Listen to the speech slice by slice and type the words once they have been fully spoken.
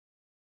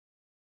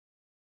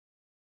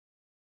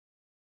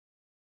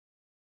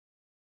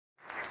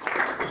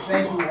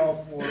thank you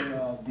all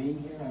for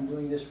being here. I'm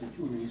doing this for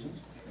two reasons.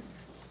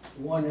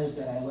 One is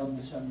that I love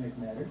the subject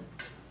matter.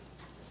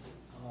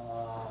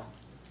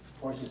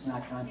 Of course, it's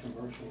not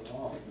controversial at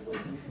all.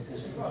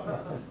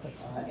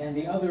 And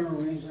the other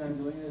reason I'm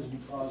doing it is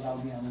because I'll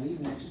be on leave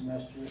next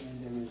semester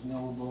and there is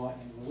no law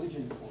and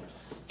religion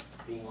course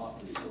being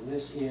offered. So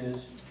this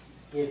is,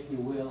 if you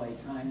will, a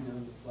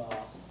kind of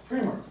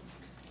primer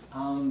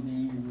on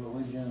the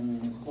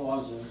religion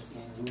clauses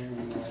and where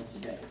we are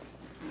today.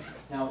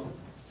 Now,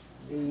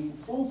 the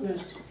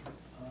focus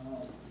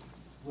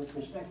with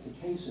respect to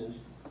cases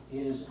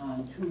is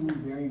on two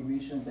very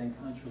recent and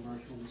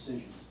controversial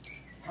decisions,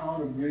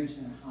 Town of Greece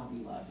and Hobby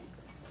Lobby.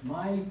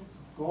 My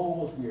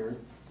goal here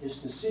is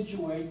to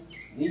situate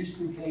these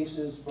two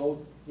cases both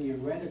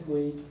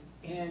theoretically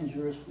and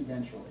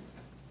jurisprudentially.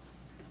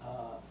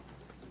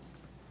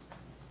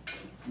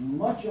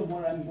 Much of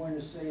what I'm going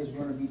to say is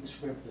going to be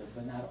descriptive,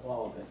 but not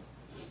all of it,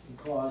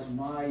 because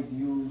my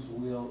views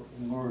will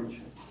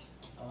emerge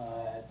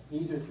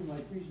either through my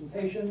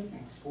presentation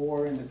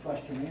or in the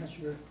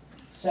question-answer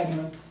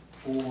segment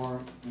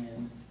or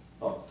in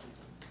both.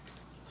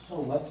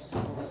 So let's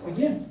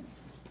begin.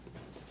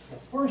 The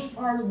first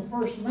part of the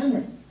First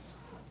Amendment.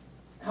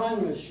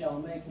 Congress shall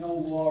make no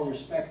law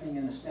respecting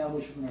an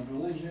establishment of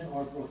religion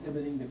or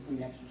prohibiting the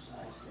free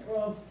exercise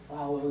thereof,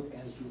 followed,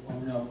 as you all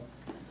know,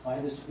 by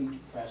the speech,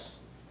 press,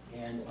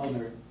 and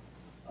other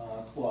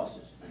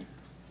clauses.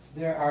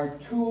 There are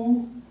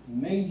two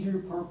major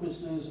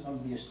purposes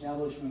of the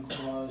Establishment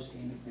Clause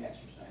and the Free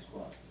Exercise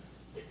Clause.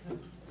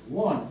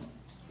 One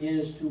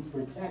is to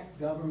protect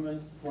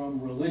government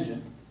from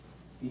religion,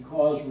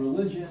 because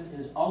religion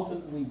is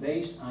ultimately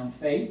based on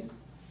faith,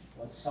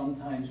 what's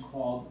sometimes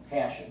called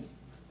passion,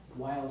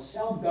 while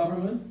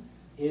self-government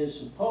is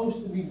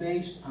supposed to be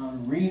based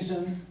on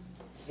reason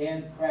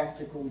and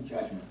practical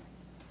judgment.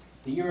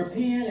 The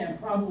European and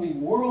probably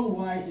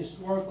worldwide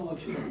historical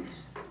experience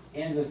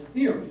and the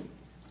theory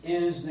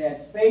is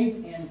that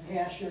faith and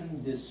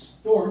passion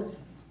distort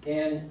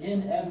and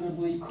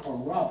inevitably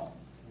corrupt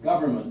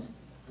government,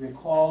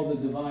 recall the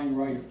divine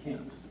right of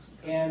kings,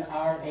 and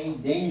are a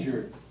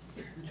danger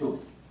to it.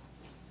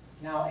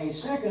 Now, a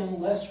second,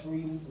 less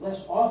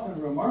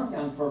often remarked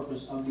on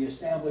purpose of the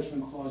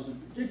Establishment Clause in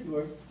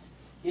particular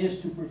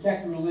is to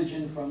protect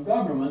religion from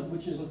government,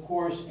 which is, of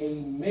course, a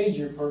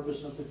major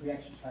purpose of the Free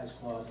Exercise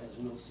Clause, as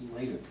we'll see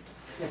later.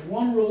 If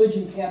one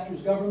religion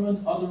captures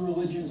government, other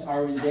religions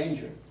are in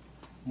danger.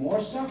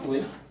 More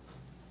subtly,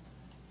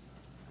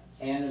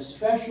 and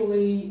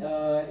especially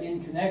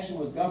in connection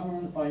with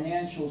government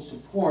financial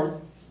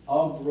support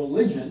of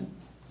religion,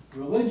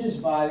 religious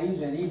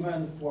bodies, and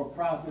even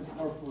for-profit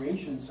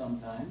corporations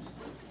sometimes,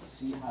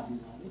 see Hobby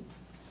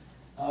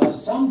Lobby,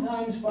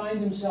 sometimes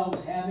find themselves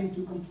having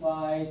to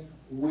comply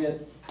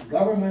with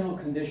governmental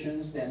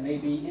conditions that may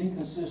be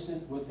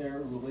inconsistent with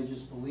their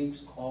religious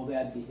beliefs. Call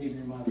that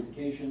behavior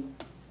modification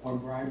or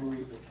bribery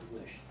if you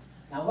wish.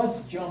 Now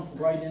let's jump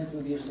right into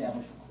the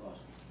Establishment Clause.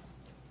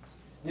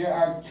 There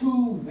are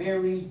two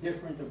very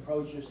different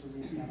approaches to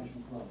the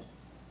Establishment Clause.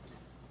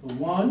 The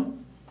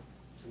one,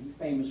 the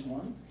famous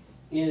one,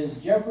 is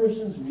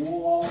Jefferson's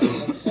wall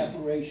of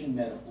separation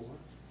metaphor,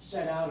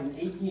 set out in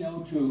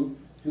 1802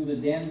 to the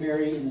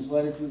Danbury, in his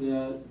letter to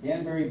the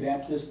Danbury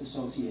Baptist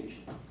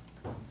Association.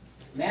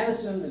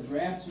 Madison, the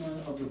draftsman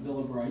of the Bill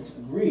of Rights,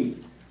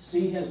 agreed,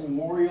 see his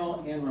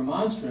memorial and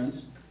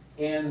remonstrance,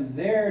 and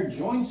their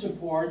joint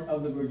support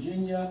of the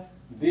Virginia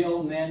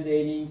bill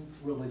mandating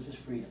religious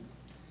freedom.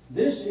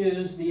 This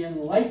is the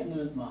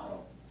Enlightenment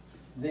model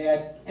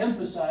that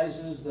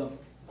emphasizes the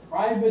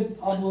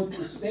private-public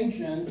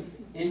distinction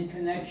in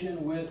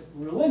connection with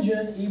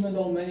religion, even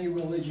though many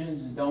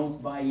religions don't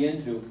buy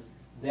into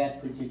that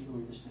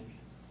particular distinction.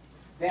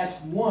 That's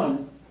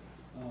one,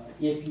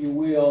 if you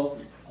will,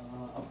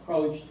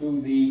 approach to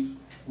the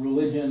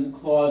religion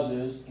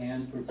clauses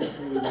and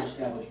particularly the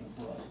Establishment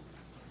Clause.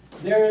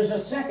 There is a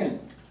second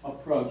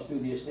approach to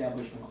the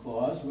Establishment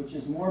Clause, which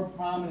is more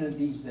prominent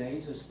these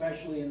days,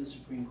 especially in the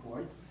Supreme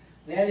Court.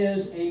 That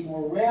is a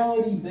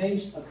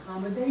morality-based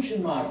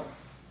accommodation model,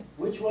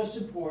 which was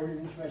supported,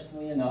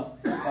 interestingly enough,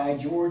 by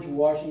George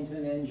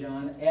Washington and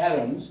John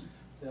Adams.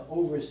 To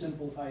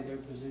oversimplify their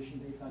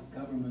position, they thought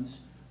governments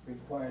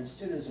required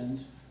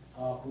citizens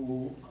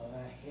who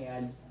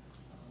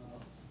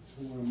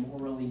were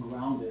morally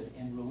grounded,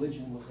 and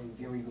religion was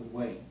a very good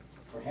way,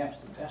 perhaps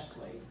the best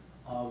way,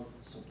 of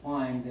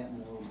supplying that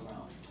moral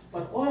ground.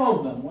 But all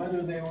of them,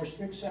 whether they were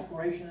strict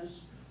separationists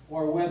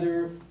or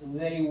whether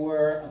they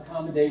were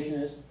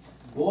accommodationists,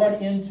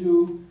 bought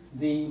into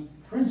the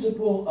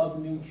principle of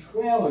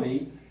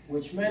neutrality,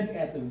 which meant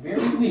at the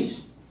very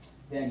least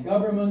that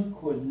government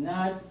could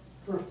not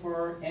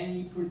prefer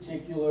any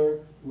particular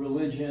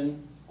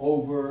religion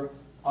over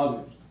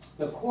others.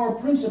 The core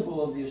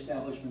principle of the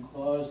Establishment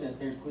Clause that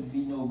there could be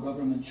no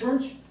government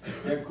church,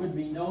 there could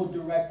be no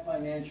direct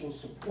financial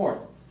support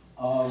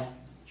of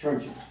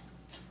churches.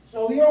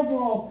 So the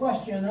overall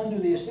question under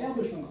the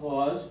Establishment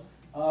Clause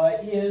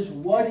is,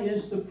 what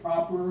is the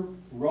proper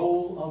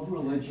role of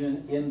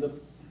religion in the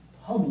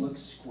public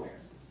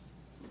square?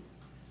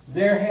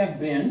 There have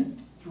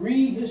been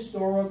 3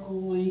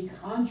 historically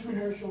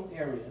controversial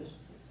areas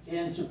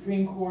in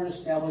Supreme Court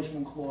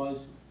Establishment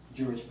Clause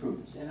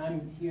jurisprudence. And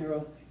I'm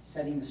here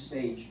setting the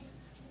stage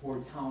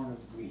for Town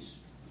of Greece.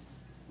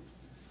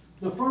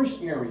 The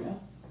first area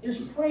is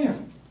prayer,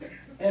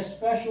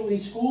 especially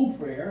school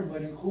prayer,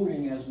 but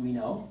including, as we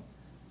know,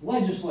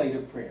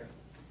 legislative prayer.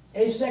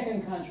 A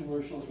second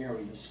controversial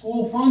area,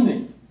 school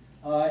funding,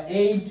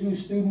 aid to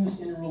students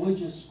in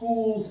religious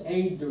schools,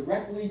 aid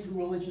directly to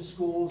religious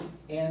schools,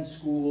 and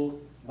school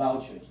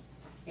vouchers.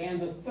 And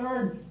the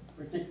third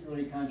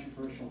particularly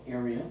controversial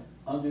area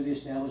under the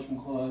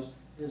Establishment Clause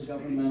is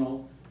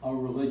governmental or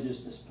religious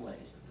displays.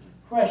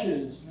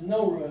 Creches,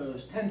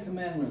 menorahs, 10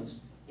 Commandments,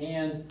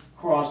 and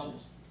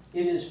crosses.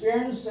 It is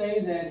fair to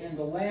say that in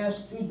the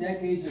last 2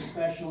 decades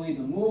especially,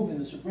 the move in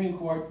the Supreme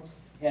Court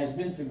has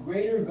been to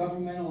greater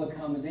governmental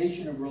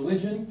accommodation of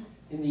religion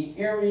in the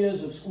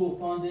areas of school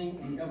funding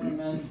and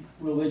government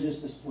religious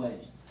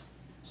displays.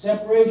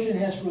 Separation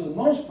has for the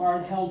most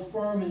part held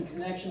firm in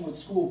connection with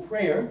school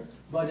prayer,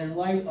 but in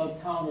light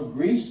of Town of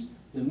Greece,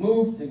 the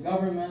move to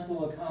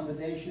governmental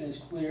accommodation is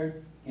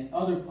clear in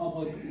other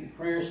public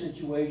prayer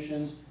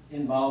situations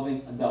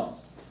involving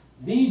adults.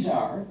 These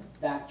are,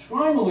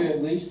 doctrinally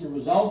at least, the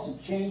results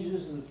of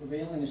changes in the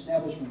prevailing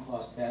Establishment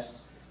Clause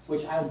tests,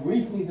 which I'll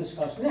briefly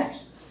discuss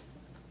next.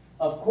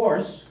 Of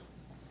course,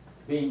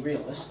 being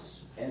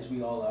realists, as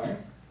we all are,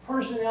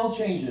 personnel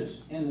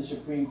changes in the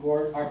Supreme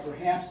Court are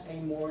perhaps a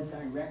more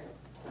direct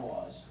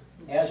cause,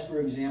 as for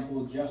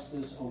example,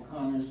 Justice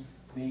O'Connor's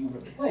being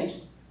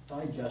replaced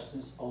by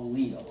Justice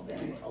Alito.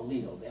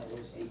 That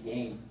was a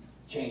game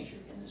changer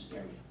in this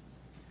area.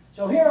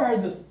 So here are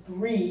the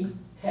 3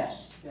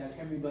 tests that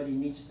everybody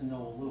needs to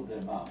know a little bit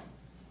about.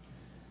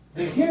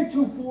 The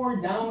heretofore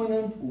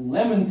dominant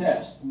Lemon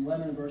test,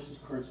 Lemon versus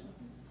Kurtzman.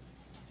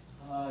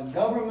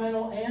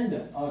 Governmental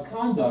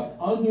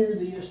conduct under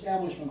the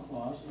Establishment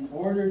Clause, in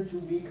order to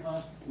be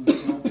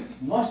constitutional,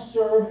 must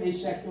serve a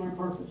secular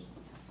purpose.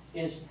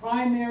 Its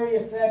primary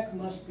effect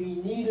must be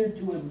neither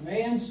to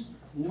advance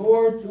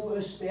nor to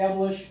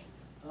establish,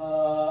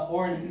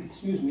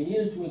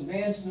 neither to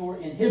advance nor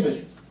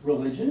inhibit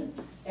religion.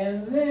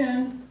 And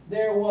then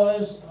there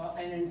was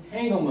an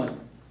entanglement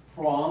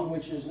prong,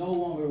 which is no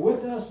longer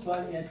with us,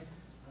 but it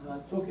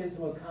took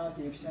into account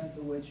the extent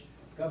to which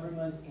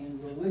government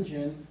and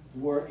religion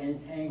were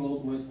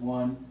entangled with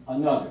one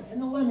another.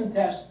 And the Lemon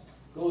test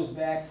goes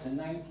back to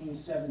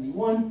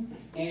 1971,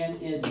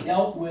 and it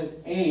dealt with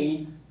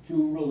aid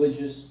to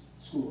religious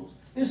schools.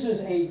 This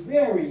is a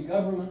very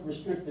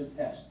government-restrictive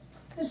test.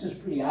 This is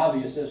pretty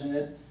obvious, isn't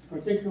it?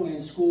 Particularly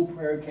in school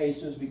prayer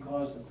cases,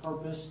 because the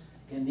purpose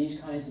in these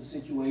kinds of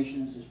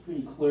situations is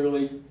pretty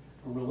clearly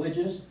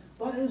religious,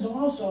 but it is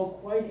also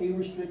quite a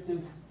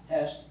restrictive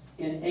test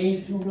in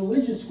aid to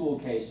religious school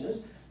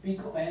cases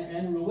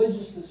and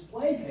religious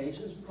display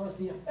cases, because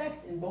the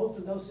effect in both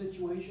of those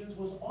situations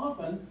was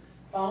often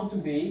found to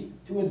be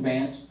to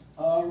advance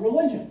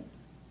religion.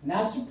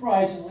 Not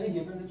surprisingly,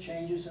 given the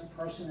changes in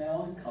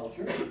personnel and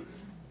culture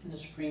in the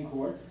Supreme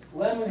Court,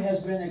 Lemon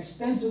has been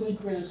extensively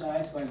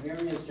criticized by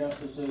various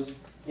justices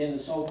in the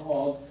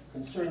so-called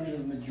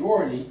conservative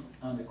majority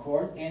on the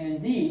court, and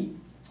indeed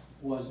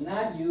was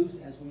not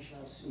used, as we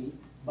shall see,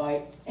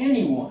 by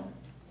anyone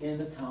in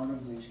the Town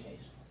of Greece case.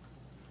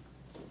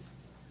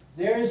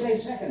 There is a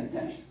second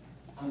test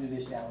under the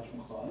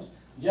Establishment Clause,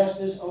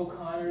 Justice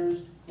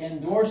O'Connor's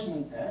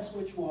endorsement test,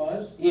 which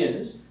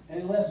is a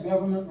less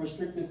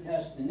government-restrictive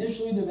test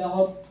initially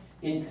developed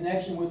in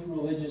connection with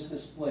religious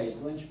displays.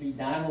 Lynch v.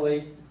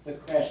 Donnelly, the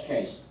Kresh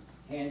case,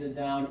 handed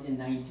down in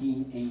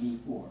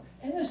 1984.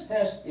 And this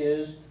test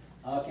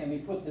can be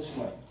put this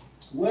way: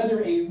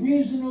 whether a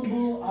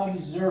reasonable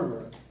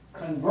observer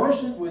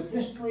conversant with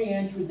history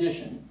and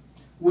tradition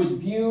would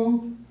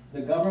view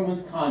the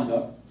government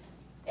conduct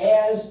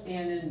as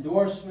an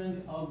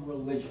endorsement of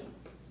religion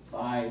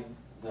by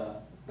the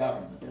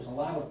government. There's a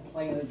lot of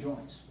play in the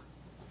joints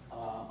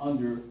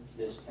under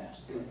this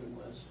test. It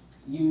was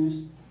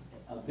used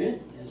a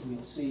bit, as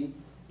we'll see,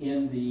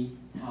 in the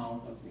Town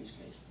of Greece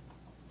case.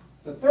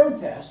 The third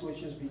test,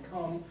 which has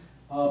become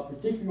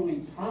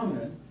particularly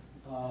prominent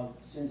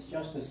since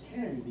Justice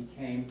Kennedy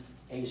became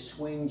a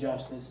swing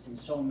justice in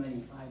so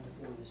many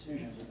 5-4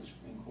 decisions in the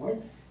Supreme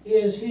Court,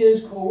 is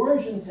his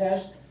coercion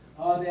test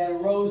that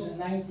arose in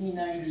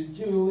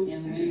 1992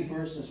 in Lee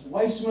versus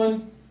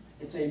Weissman.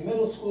 It's a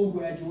middle school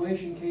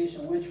graduation case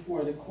in which,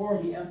 for the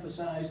court, he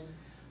emphasized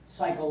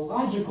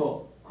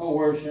psychological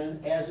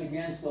coercion as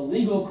against the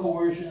legal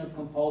coercion of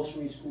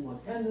compulsory school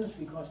attendance,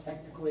 because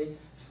technically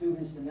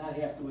students did not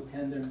have to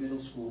attend their middle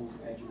school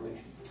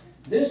graduation.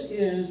 This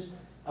is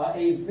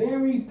a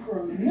very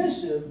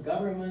permissive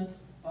government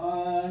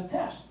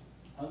test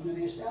under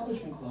the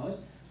Establishment Clause,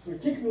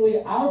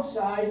 particularly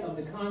outside of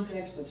the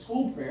context of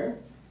school prayer,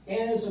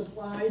 and is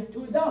applied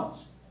to adults,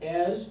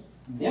 as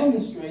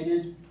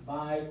demonstrated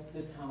by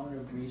the Town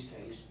of Greece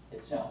case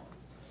itself.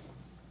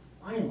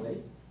 Finally,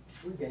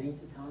 we're getting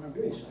to Town of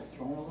Greece. I've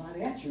thrown a lot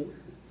at you,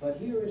 but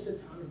here is the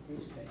Town of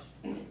Greece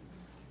case.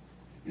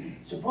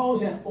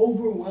 Suppose an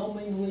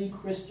overwhelmingly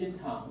Christian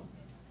town,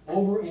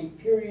 over a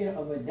period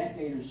of a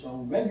decade or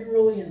so,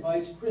 regularly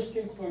invites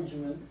Christian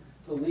clergymen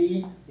to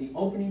lead the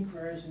opening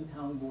prayers in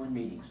town board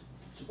meetings.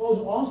 Suppose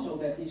also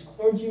that these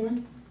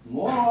clergymen,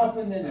 more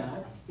often than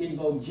not,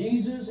 invoke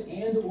Jesus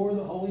and or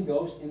the Holy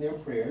Ghost in their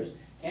prayers,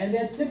 and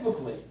that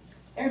typically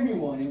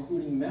everyone,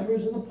 including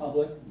members of the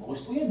public,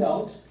 mostly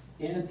adults,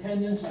 in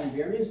attendance on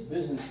various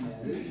business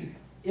matters,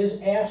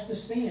 is asked to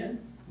stand,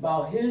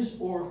 bow his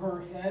or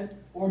her head,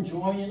 or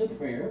join in the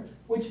prayer,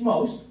 which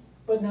most,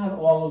 but not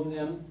all of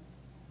them,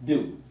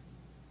 do.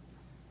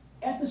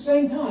 At the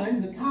same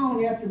time, the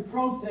town, after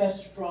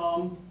protests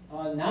from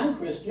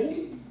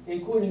non-Christians,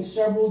 including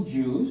several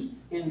Jews,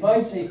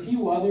 invites a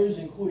few others,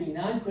 including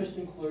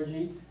non-Christian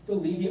clergy, to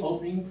lead the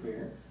opening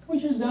prayer,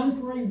 which is done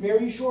for a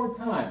very short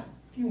time,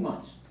 a few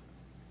months,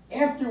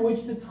 after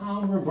which the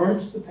town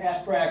reverts to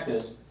past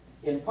practice,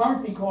 in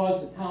part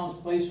because the town's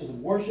places of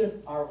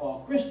worship are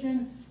all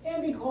Christian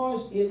and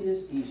because it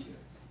is easier.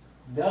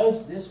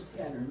 Does this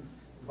pattern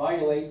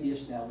violate the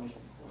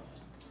Establishment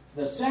Clause?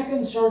 The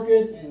Second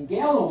Circuit in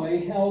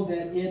Galloway held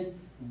that it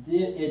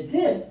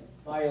did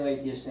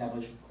violate the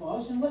Establishment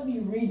Clause, and let me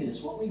read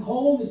this. What we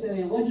hold is that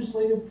a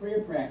legislative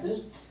prayer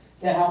practice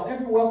that,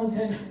 however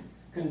well-intentioned,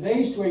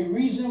 conveys to a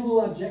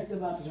reasonable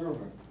objective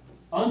observer,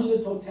 under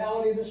the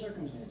totality of the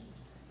circumstances,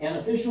 an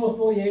official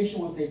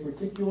affiliation with a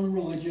particular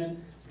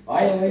religion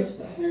violates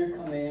the clear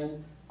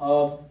command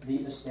of the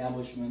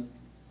Establishment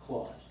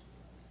Clause.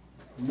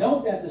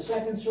 Note that the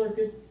Second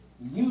Circuit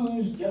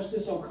used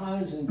Justice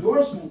O'Connor's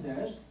endorsement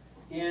test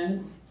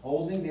in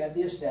holding that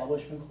the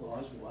Establishment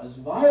Clause was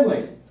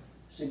violated.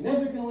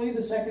 Significantly,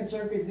 the Second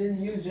Circuit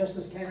didn't use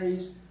Justice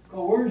Kennedy's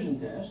coercion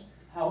test.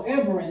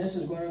 However, and this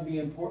is going to be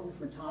important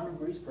for town of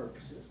Greece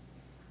purposes,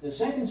 the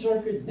Second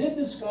Circuit did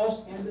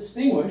discuss and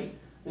distinguish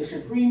the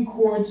Supreme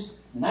Court's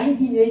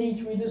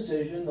 1983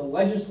 decision, the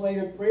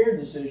legislative prayer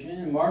decision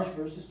in Marsh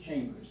versus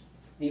Chambers,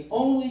 the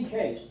only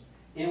case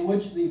in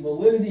which the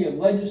validity of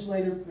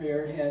legislative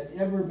prayer had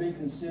ever been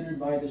considered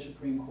by the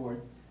Supreme Court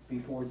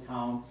before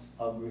town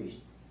of Greece.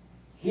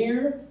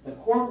 Here, the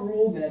court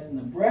ruled that the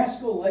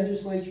Nebraska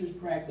legislature's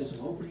practice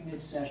of opening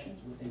its sessions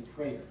with a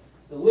prayer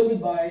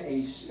delivered by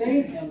a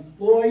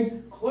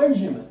state-employed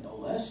clergyman, no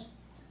less,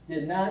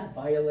 did not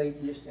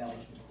violate the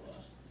Establishment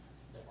Clause.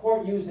 The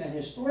court used an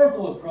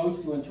historical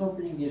approach to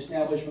interpreting the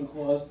Establishment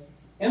Clause,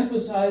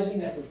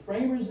 emphasizing that the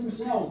framers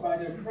themselves, by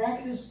their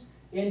practice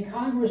in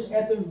Congress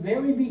at the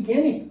very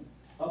beginning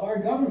of our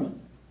government,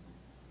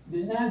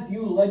 did not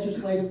view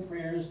legislative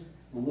prayers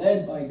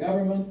led by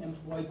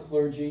government-employed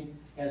clergy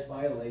as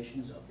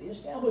violations of the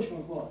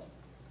Establishment Clause.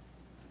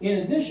 In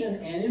addition,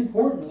 and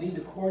importantly,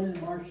 the court in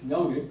March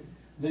noted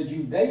the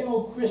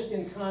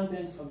Judeo-Christian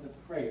content of the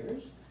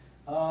prayers,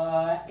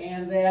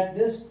 and that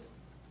this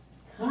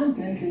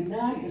content did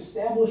not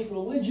establish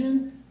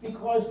religion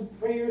because the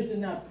prayers did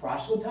not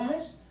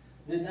proselytize,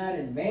 did not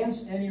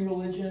advance any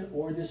religion,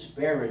 or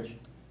disparage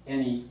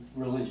any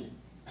religion.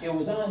 It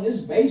was on this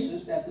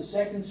basis that the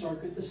Second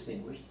Circuit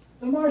distinguished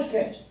the Marsh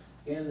case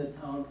and the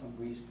town of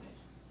Greece case.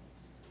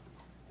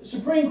 The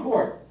Supreme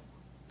Court,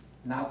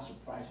 not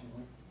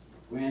surprisingly,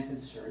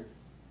 granted cert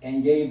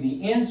and gave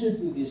the answer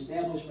to the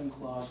Establishment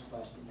Clause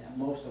question that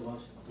most of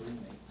us,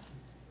 including me,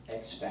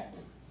 expected.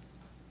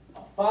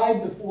 A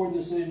 5-4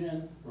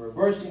 decision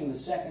reversing the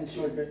Second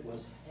Circuit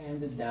was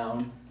handed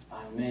down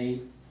on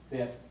May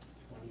 5th,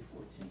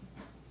 2014.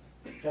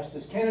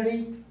 Justice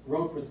Kennedy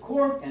wrote for the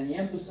court, and he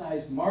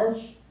emphasized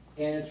Marsh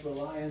and its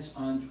reliance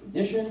on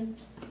tradition.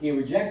 He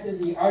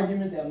rejected the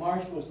argument that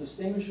Marsh was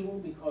distinguishable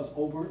because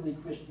overtly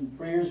Christian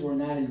prayers were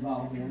not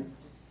involved here.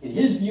 In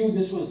his view,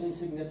 this was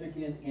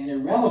insignificant and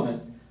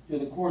irrelevant to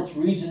the court's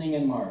reasoning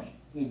in Marsh.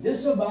 He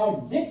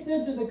disavowed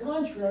dicta to the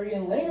contrary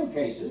in later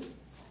cases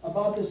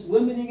about this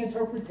limiting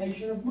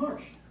interpretation of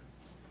Marsh.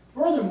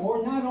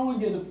 Furthermore, not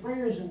only do the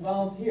prayers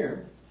involved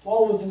here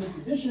fall within the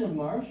tradition of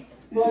Marsh,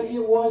 but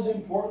it was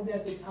important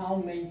that the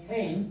town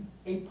maintain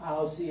a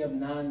policy of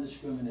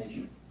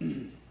non-discrimination.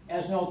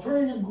 As an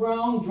alternative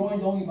ground,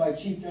 joined only by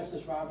Chief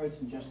Justice Roberts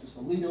and Justice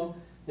Alito,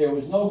 there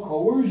was no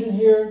coercion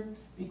here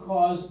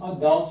because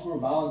adults were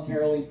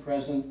voluntarily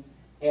present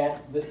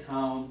at the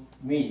town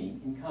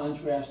meeting, in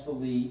contrast to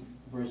Lee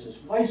versus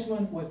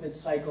Weissman with its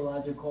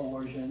psychological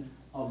coercion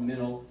of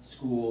middle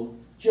school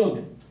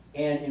children.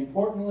 And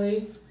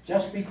importantly,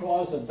 just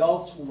because some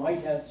adults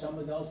might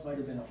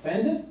have been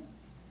offended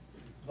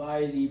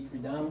by the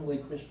predominantly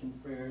Christian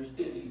prayers,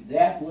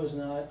 that was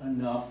not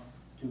enough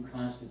to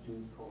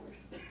constitute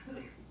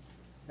coercion.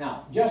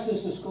 Now,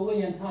 Justices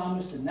Scalia and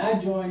Thomas did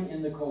not join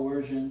in the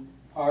coercion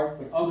part,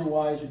 but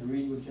otherwise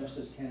agreed with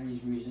Justice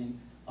Kennedy's reasoning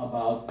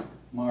about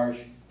Marsh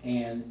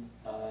and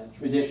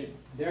tradition.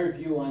 Their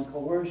view on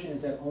coercion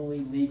is that only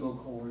legal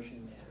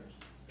coercion matters,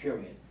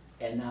 period,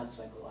 and not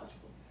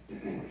psychological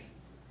coercion.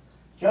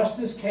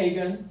 Justice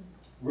Kagan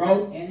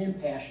wrote an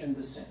impassioned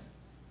dissent,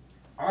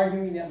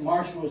 arguing that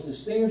Marsh was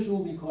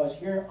distinguishable because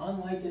here,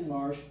 unlike in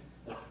Marsh,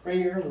 the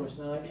prayer was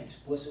not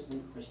explicitly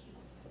Christian.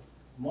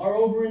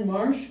 Moreover, in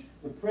Marsh,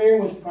 the prayer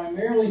was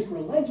primarily for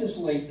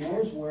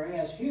legislators,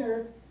 whereas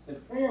here, the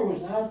prayer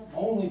was not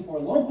only for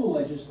local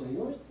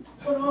legislators,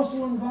 but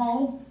also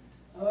involved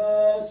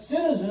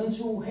citizens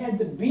who had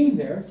to be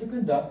there to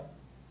conduct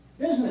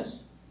business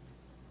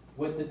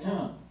with the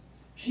town.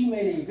 She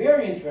made a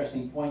very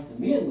interesting point,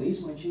 to me at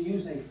least, when she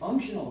used a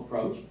functional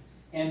approach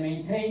and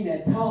maintained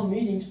that town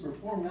meetings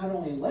perform not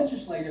only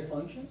legislative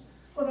functions,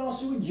 but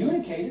also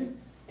adjudicative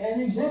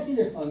and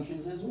executive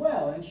functions as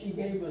well. And she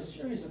gave a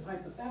series of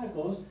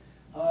hypotheticals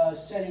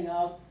setting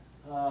out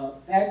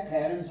fact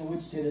patterns in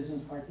which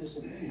citizens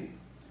participated.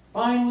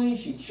 Finally,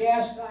 she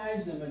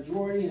chastised the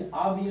majority's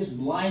obvious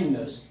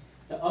blindness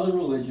to other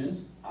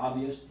religions,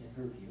 obvious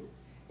in her view,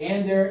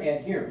 and their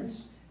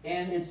adherents,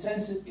 and its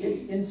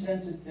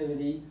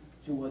insensitivity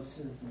to what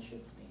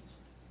citizenship means.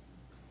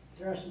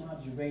 There are some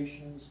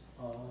observations,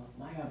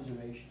 my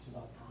observations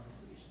about Town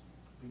of Greece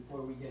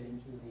before we get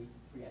into the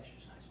free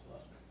exercise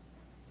clause.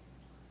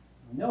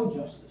 No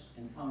justice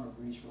in Town of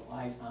Greece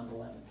relied on the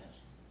Lemon Test,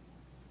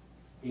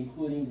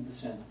 including the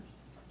dissenters.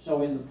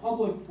 So in the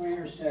public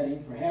prayer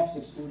setting, perhaps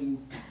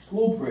excluding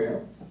school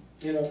prayer,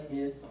 it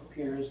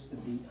appears to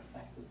be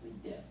effectively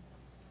dead.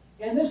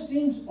 And this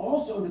seems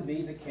also to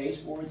be the case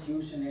for its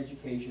use in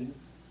education,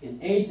 in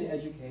aid to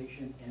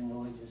education, and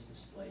religious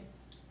display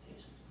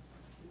cases.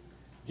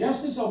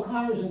 Justice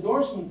O'Connor's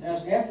endorsement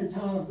test after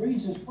Town of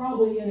Greece is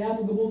probably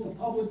inapplicable to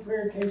public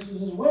prayer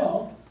cases as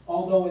well,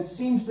 although it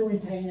seems to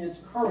retain its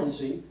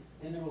currency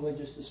in the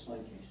religious display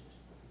cases.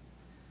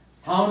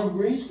 Town of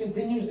Greece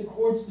continues the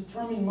court's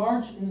determined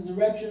march in the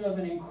direction of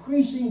an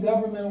increasing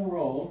governmental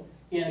role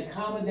in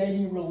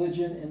accommodating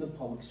religion in the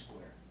public square.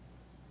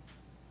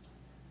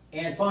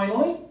 And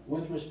finally,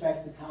 with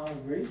respect to Town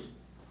of Greece,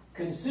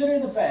 consider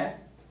the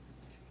fact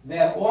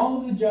that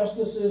all of the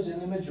justices in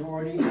the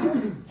majority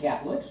are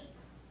Catholics,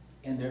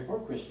 and therefore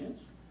Christians,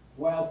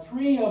 while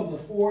 3 of the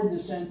 4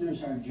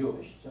 dissenters are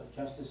Jewish. So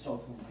Justice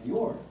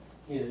Sotomayor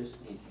is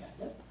a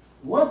Catholic.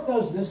 What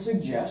does this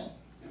suggest,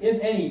 if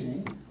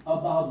anything,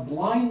 about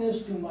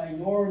blindness to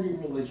minority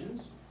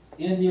religions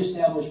in the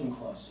Establishment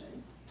Clause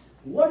setting?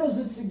 What does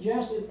it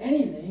suggest, if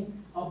anything,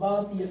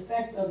 about the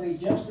effect of a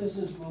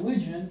justice's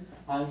religion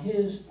on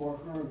his or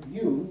her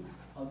view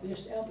of the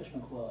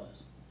Establishment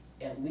Clause,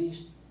 at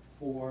least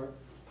for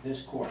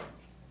this court?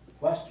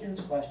 Questions,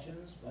 but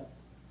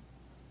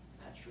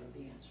not sure of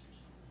the answers.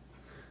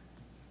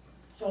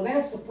 So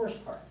that's the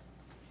first part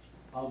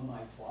of my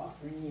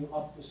talk, bringing you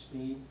up to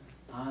speed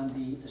on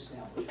the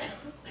Establishment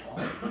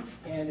Clause.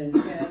 And in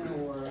 10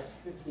 or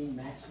 15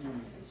 maximum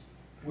minutes,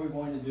 we're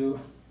going to do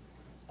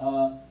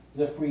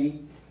the Free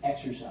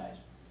Exercise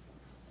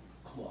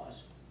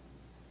Clause.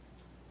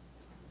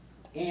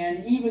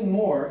 And even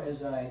more,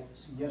 as I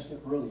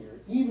suggested earlier,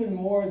 even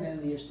more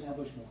than the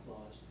Establishment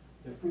Clause,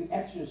 the Free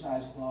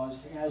Exercise Clause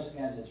has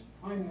as its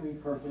primary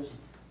purpose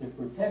the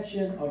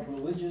protection of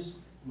religious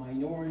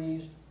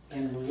minorities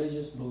and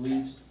religious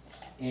beliefs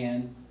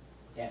and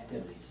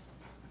activities.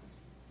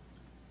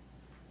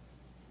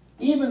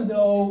 Even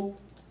though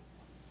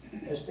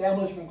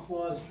Establishment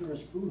Clause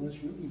jurisprudence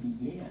really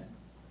began,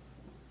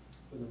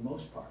 for the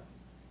most part,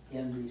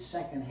 in the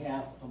second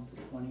half of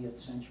the 20th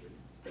century,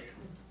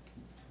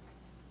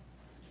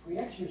 Free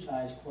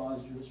Exercise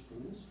Clause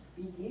jurisprudence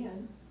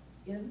began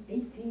in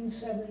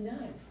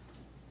 1879,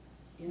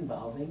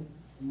 involving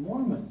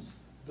Mormons.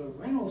 The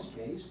Reynolds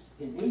case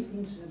in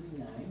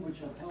 1879,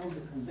 which upheld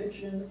the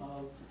conviction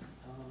of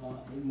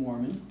a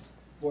Mormon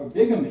for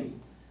bigamy,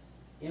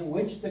 in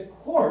which the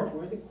court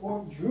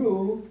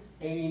drew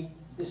a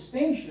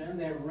distinction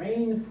that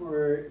reigned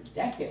for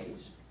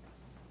decades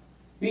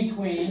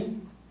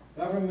between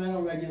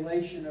governmental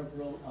regulation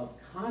of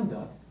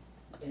conduct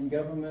and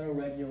governmental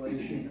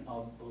regulation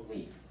of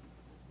belief.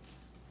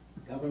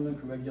 Government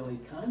can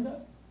regulate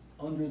conduct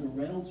under the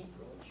Reynolds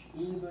approach,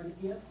 even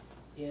if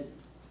it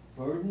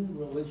burdened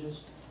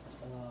religious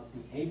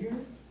behavior,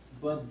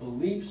 but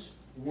beliefs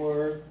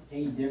were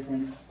a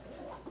different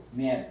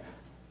matter.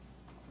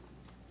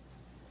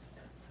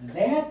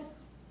 That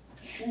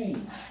changed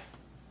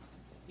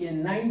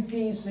in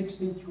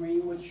 1963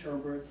 with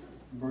Sherbert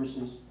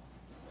versus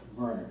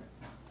Verner.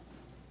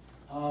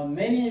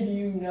 Many of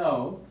you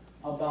know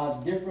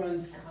about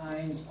different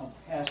kinds of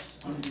tests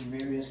under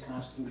various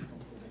constitutional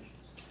provisions.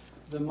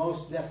 The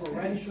most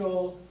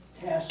deferential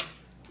test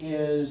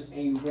is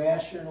a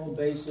rational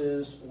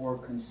basis or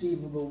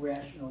conceivable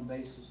rational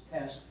basis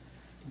test.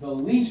 The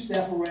least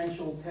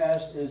deferential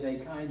test is a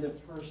kind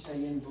of per se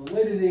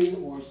invalidity,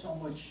 or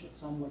somewhat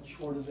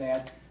short of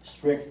that,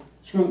 strict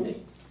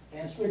scrutiny.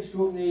 And strict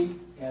scrutiny,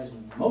 as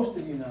most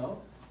of you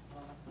know,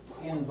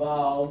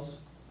 involves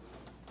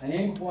an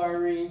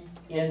inquiry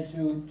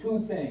into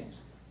 2 things.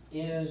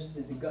 Does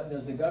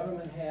the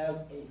government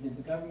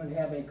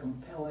have a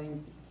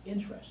compelling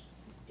interest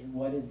in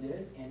what it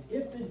did? And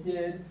if it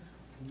did,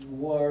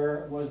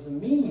 was the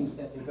means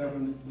that the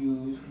government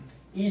used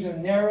either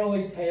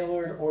narrowly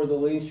tailored or the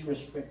least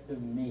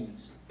restrictive means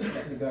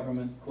that the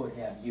government could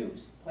have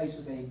used?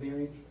 Places a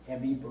very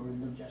heavy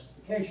burden of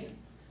justification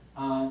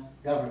on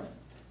government.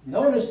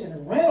 Notice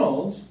in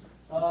Reynolds,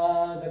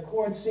 The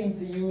court seemed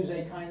to use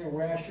a kind of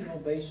rational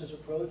basis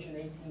approach in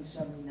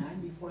 1879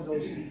 before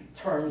these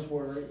terms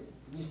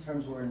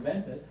were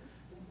invented,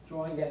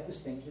 drawing that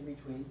distinction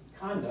between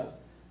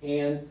conduct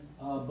and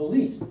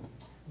belief.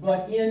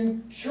 But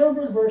in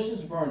Sherbert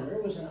versus Werner,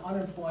 it was an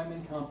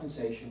unemployment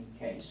compensation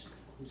case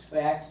whose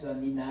facts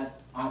need not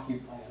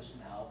occupy us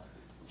now.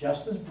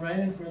 Justice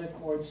Brennan for the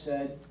court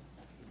said,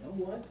 you know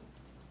what?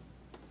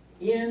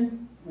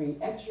 In free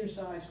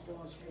exercise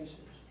clause cases,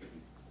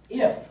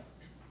 if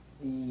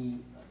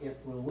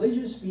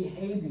religious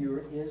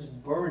behavior is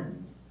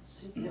burdened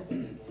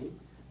significantly,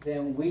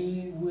 then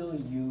we will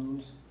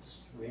use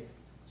strict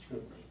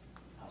scrutiny.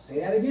 I'll say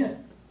that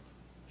again.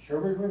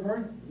 Sherbert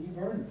v.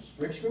 Werner,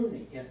 strict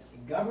scrutiny. If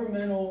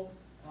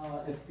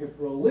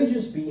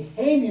religious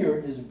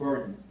behavior is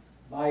burdened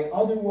by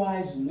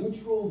otherwise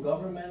neutral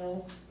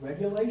governmental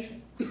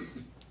regulation,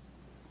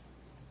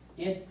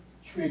 it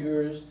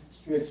triggers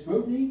strict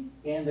scrutiny,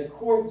 and the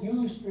court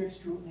used strict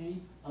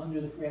scrutiny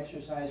under the Free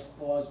Exercise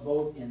Clause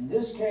both in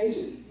this case,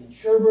 in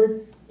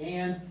Sherbert,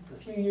 and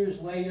a few years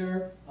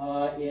later,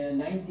 in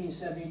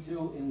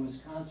 1972, in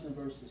Wisconsin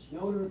versus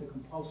Yoder, the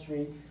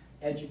compulsory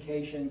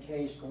education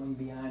case going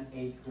beyond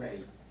 8th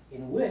grade,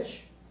 in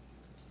which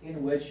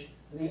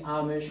the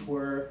Amish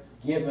were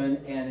given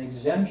an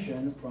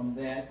exemption from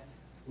that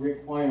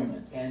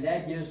requirement. And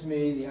that gives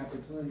me the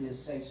opportunity to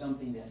say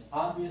something that's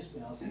obvious,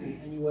 but I'll say it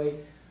anyway.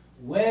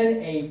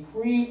 When a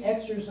free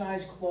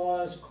exercise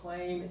clause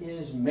claim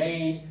is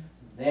made,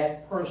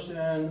 that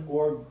person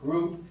or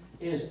group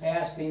is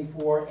asking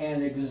for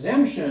an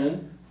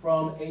exemption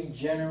from a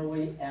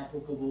generally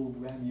applicable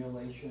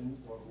regulation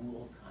or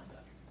rule of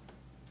conduct.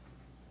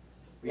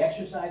 Free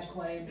exercise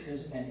claim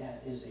is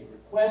a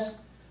request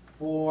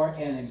for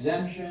an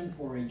exemption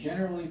from a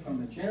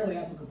generally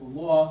applicable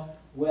law,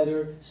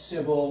 whether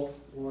civil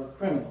or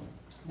criminal.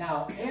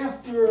 Now,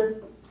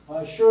 after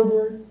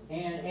Sherbert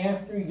and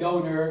after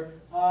Yoder,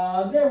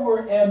 there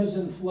were ebbs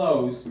and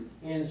flows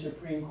in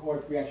Supreme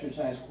Court Free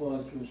Exercise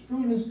Clause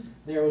jurisprudence.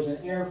 There was an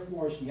Air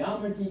Force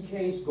yarmulke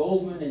case,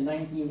 Goldman, in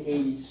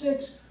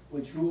 1986,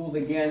 which ruled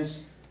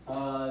against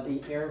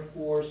the Air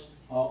Force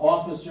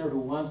officer who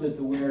wanted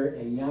to wear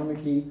a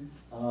yarmulke,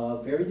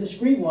 very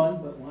discreet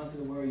one, but wanted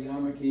to wear a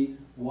yarmulke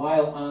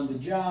while on the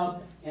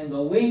job. And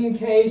the Ling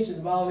case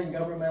involving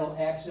governmental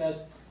access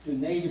to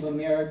Native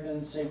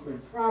American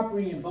sacred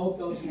property. In both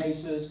those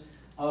cases,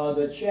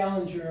 the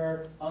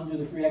challenger under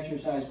the Free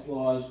Exercise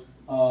Clause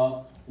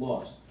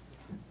lost.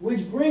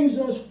 Which brings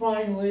us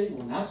finally,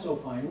 well, not so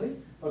finally,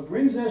 but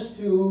brings us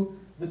to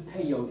the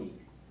peyote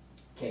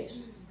case.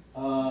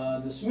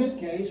 The Smith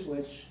case,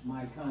 which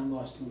my con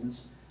law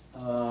students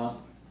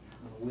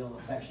will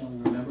affectionately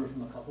remember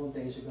from a couple of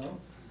days ago,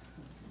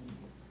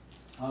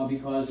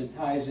 because it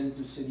ties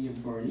into City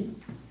of Bernie.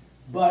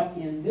 But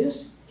in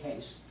this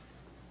case,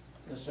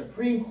 the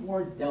Supreme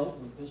Court dealt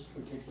with this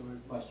particular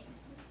question.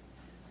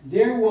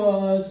 There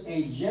was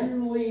a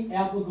generally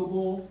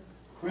applicable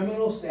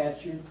criminal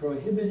statute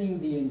prohibiting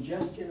the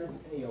ingestion of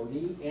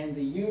peyote and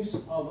the use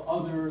of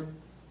other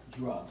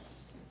drugs.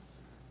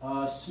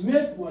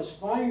 Smith was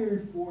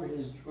fired for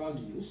his drug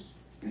use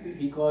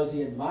because he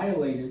had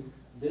violated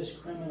this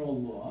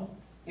criminal law,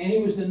 and he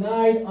was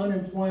denied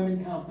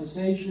unemployment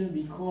compensation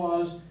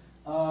because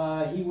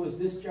he was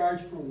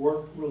discharged for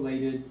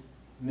work-related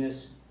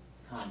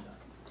misconduct.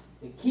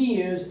 The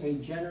key is a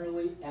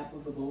generally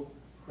applicable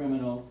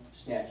criminal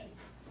statute.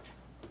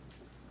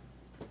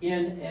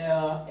 In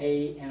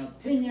an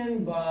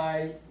opinion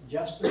by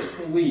Justice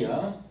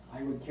Scalia,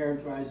 I would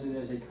characterize it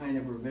as a kind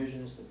of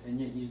revisionist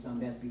opinion. He's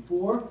done that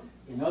before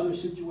in other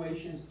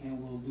situations,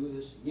 and will do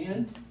this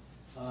again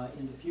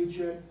in the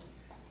future.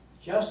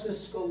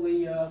 Justice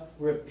Scalia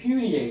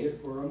repudiated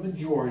for a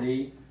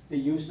majority the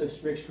use of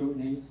strict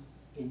scrutiny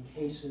in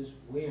cases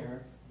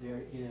where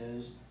there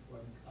is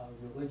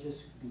religious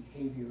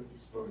behavior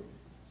is burdened,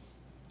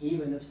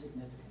 even if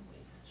significantly.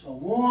 So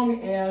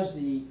long as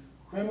the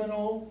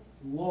criminal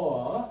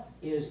law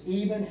is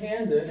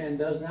even-handed and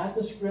does not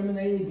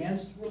discriminate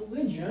against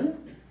religion,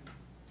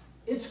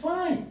 it's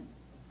fine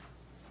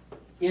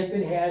if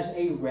it has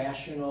a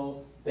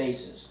rational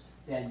basis,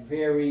 that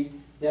very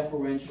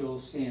deferential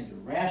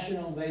standard.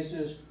 Rational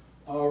basis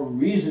or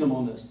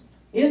reasonableness.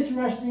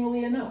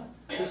 Interestingly enough,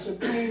 the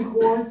Supreme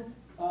Court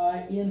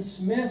in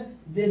Smith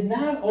did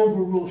not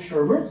overrule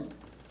Sherbert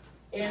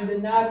and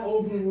did not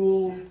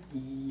overrule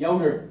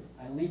Yoder.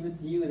 I leave it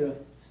to you to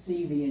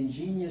see the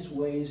ingenious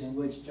ways in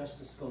which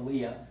Justice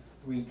Scalia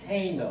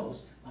retained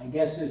those. My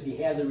guess is he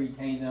had to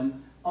retain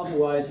them,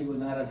 otherwise he would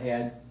not have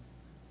had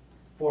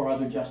 4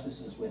 other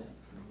justices with him.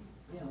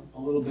 You know,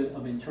 a little bit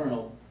of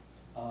internal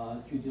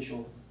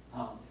judicial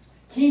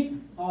keep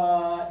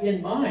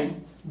in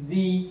mind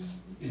the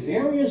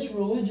various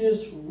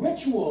religious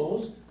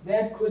rituals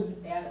that could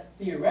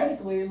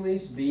theoretically at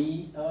least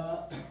be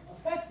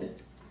affected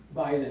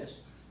by this.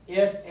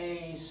 If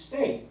a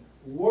state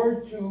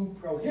were to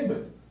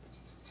prohibit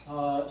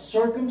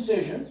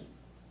circumcision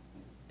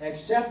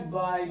except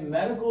by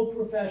medical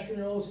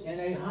professionals in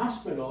a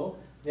hospital,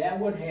 that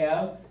would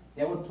have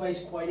that would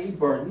place quite a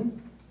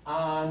burden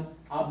on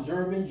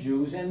observant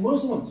Jews and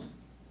Muslims.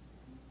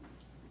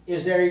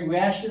 Is there a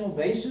rational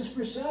basis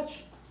for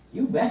such?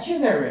 You betcha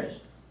there is.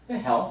 The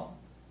health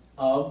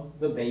of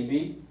the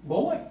baby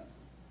boy.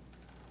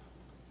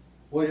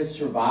 Would it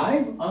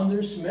survive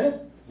under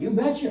Smith? You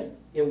betcha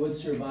it would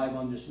survive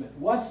under Smith.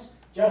 What's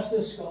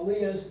Justice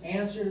Scalia's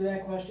answer to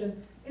that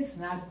question? It's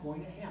not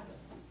going to happen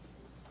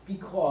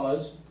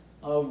because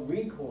of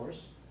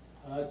recourse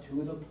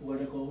to the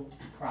political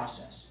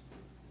process.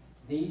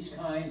 These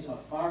kinds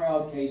of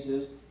far-out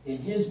cases, in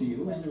his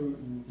view, and the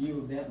view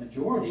of that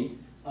majority,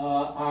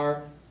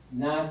 are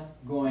not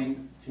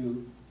going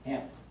to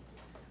happen.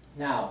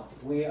 Now,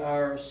 we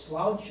are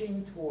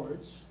slouching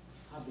towards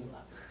Hobby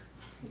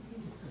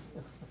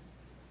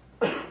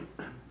Lobby.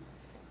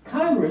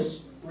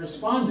 Congress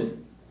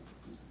responded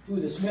to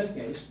the Smith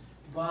case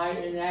by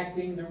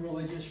enacting the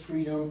Religious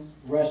Freedom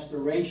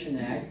Restoration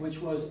Act, which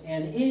was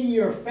an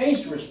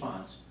in-your-face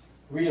response,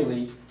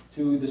 really,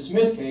 to the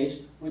Smith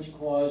case, which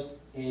caused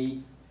a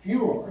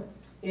furor.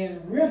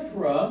 And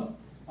RFRA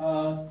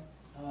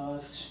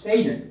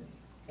stated,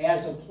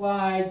 as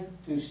applied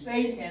to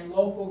state and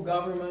local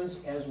governments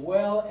as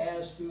well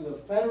as to the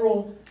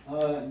federal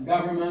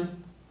government,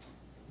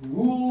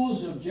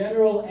 rules of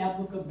general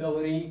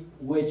applicability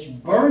which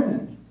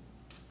burden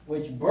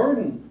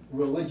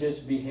religious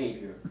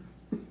behavior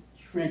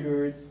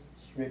triggered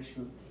strict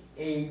scrutiny.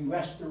 A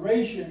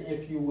restoration,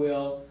 if you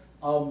will,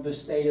 of the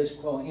status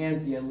quo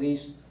ante, at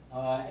least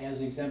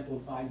as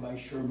exemplified by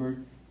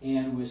Sherbert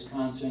and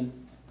Wisconsin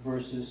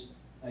versus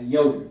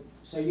Yoder.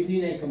 So you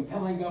need a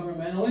compelling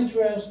governmental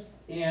interest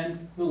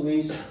and the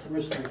least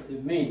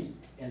restrictive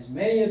means. As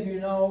many of you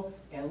know,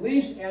 at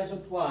least as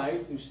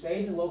applied to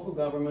state and local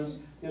governments,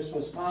 this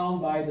was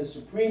found by the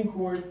Supreme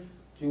Court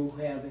to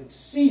have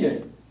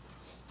exceeded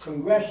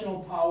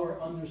congressional power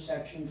under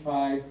Section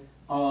 5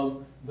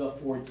 of the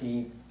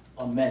 14th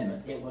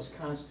Amendment. It was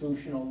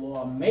constitutional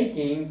law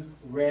making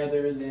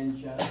rather than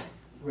just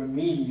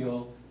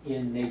remedial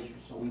in nature.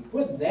 So we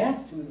put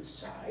that to the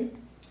side,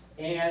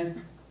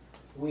 and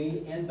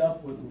we end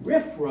up with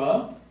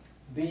RFRA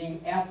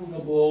being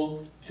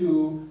applicable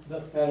to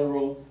the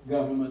federal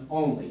government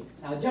only.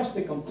 Now, just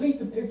to complete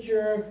the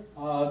picture,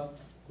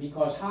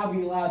 because Hobby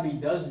Lobby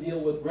does deal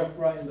with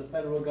RFRA in the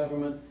federal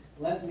government,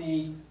 let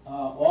me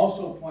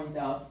also point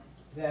out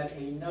that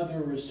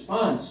another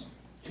response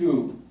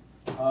to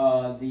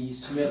the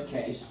Smith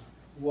case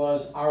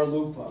was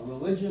RLUIPA,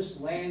 Religious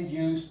Land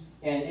Use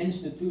and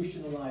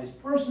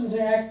Institutionalized Persons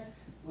Act,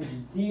 which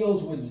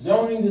deals with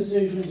zoning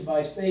decisions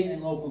by state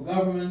and local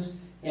governments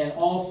and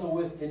also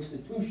with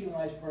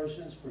institutionalized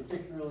persons,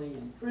 particularly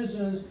in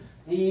prisons.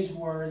 These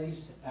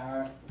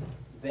are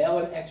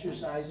valid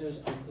exercises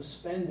of the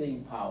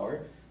spending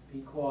power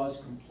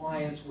because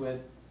compliance with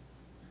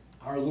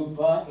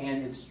RLUIPA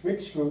and its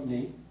strict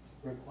scrutiny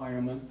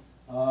requirement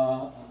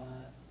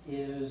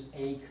is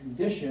a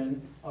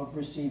condition of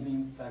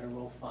receiving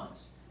federal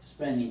funds,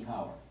 spending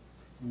power.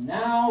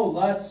 Now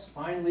let's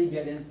finally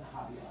get into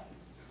Hobby Lobby.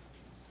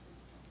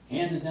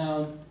 Handed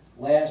down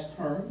last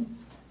term.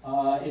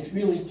 It's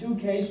really two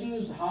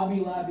cases. The Hobby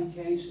Lobby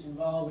case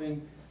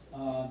involving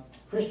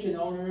Christian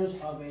owners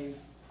of a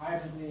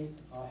privately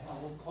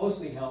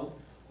closely held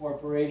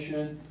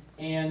corporation,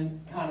 and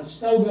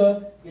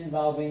Conestoga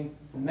involving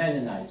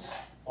Mennonites,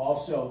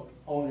 also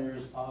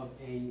owners of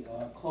a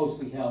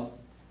closely held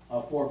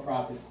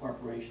for-profit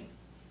corporation.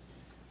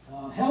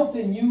 Health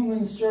and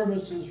Human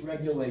Services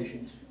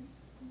regulations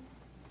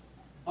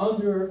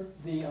under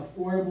the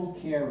Affordable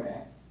Care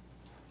Act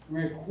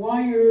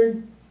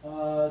required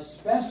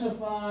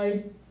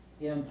specified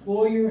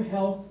employer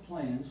health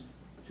plans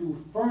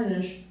to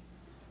furnish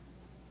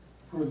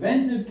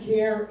preventive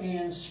care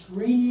and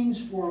screenings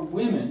for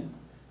women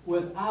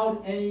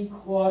without any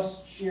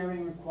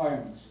cost-sharing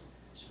requirements,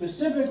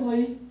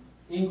 specifically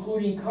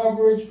including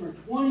coverage for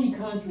 20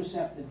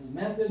 contraceptive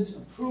methods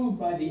approved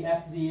by the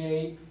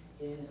FDA,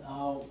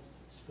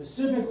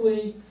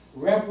 specifically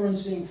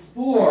referencing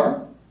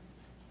 4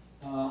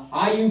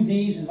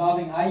 IUDs,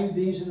 involving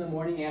IUDs in the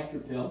morning after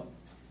pill,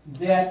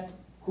 that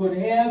could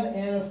have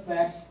an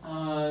effect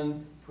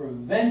on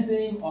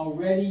preventing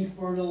already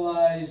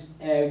fertilized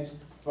eggs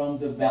from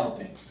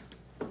developing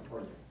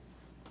further.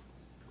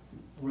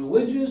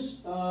 Religious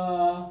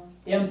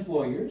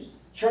employers,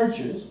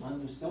 churches,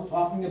 I'm still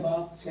talking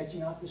about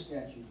sketching out the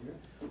statute here,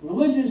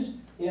 religious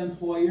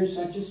employers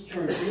such as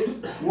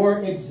churches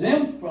were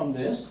exempt from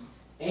this,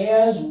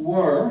 as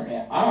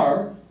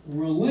are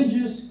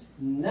religious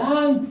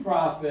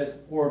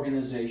non-profit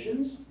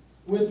organizations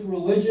with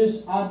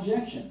religious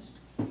objections.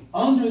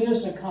 Under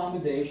this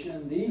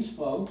accommodation, these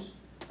folks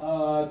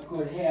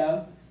could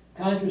have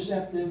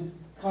contraceptive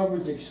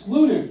coverage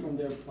excluded from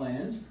their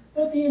plans,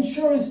 but the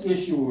insurance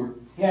issuer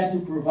had to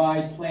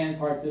provide plan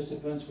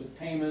participants with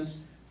payments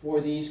for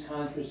these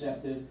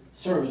contraceptive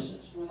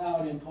services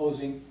without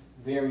imposing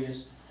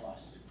various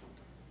costs.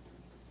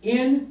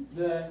 In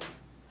the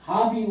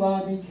Hobby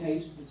Lobby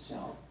case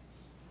itself,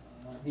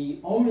 the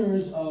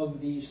owners of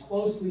these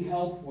closely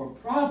held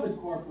for-profit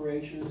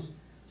corporations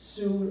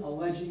sued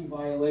alleging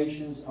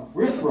violations of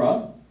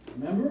RFRA.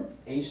 Remember,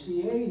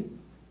 ACA,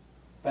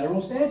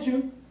 federal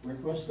statute,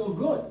 RFRA is still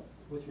good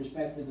with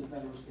respect to the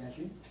federal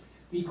statute,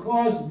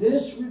 because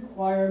this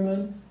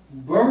requirement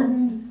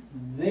burdened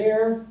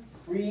their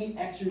free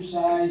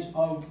exercise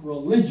of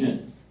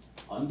religion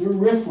under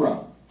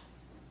RFRA,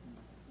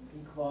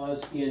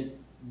 because it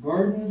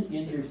burdened,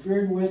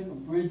 interfered with,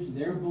 abridged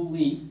their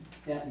belief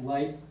that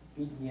life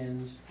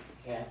begins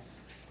at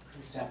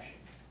conception.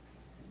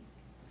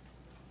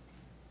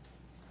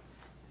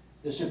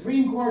 The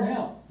Supreme Court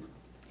held,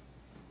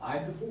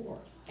 5-4,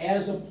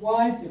 as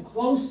applied to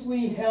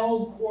closely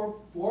held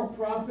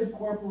for-profit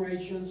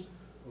corporations,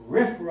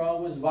 RFRA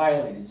was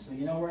violated. So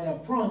you know right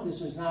up front,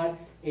 this is not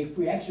a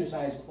free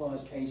exercise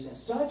clause case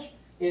as such.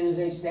 It is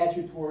a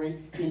statutory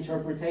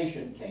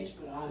interpretation case,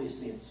 but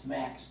obviously it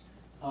smacks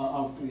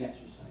of free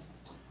exercise.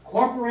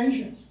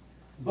 Corporations,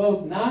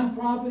 both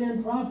nonprofit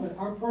and profit,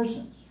 are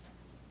persons.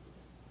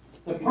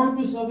 The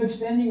purpose of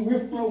extending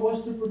RFRA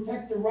was to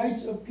protect the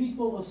rights of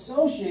people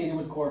associated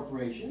with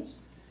corporations,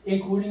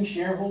 including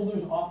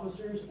shareholders,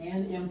 officers,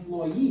 and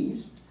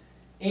employees,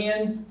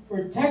 and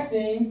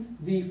protecting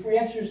the free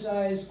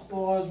exercise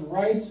clause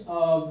rights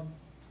of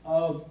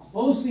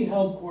closely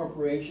held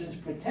corporations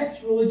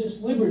protects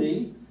religious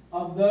liberty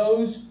of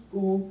those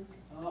who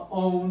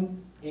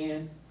own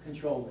and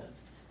control them.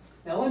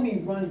 Now let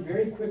me run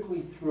very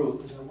quickly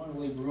through, because I want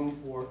to leave room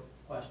for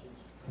questions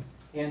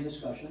and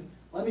discussion.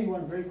 Let me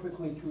run very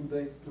quickly through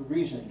the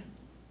reasoning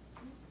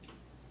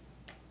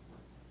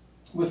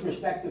with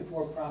respect to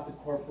for-profit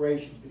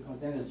corporations, because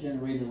that has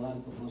generated a lot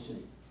of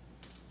publicity.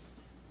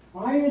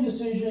 Prior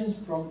decisions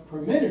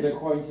permitted,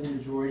 according to the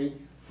majority,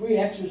 free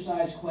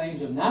exercise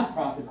claims of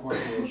not-profit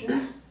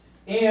corporations,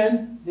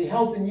 and the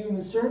Health and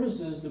Human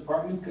Services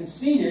Department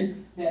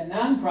conceded that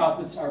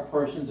nonprofits are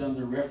persons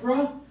under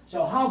RFRA.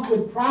 So how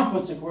could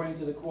profits, according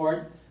to the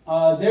court,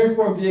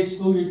 therefore be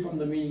excluded from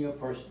the meaning of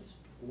persons?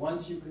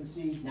 Once you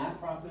concede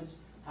not-profits,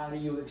 how do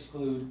you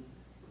exclude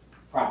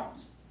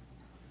profits?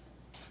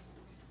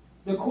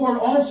 The court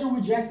also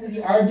rejected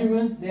the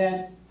argument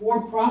that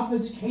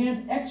for-profits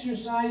can't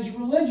exercise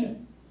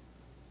religion,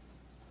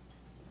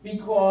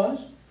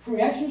 because free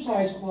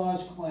exercise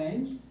clause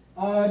claims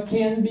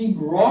can be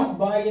brought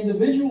by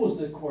individuals,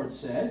 the court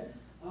said,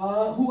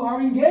 who are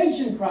engaged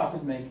in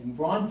profit-making.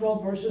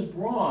 Braunfeld versus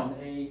Braun,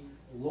 a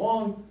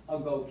long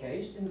ago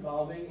case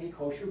involving a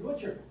kosher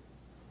butcher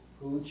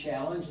who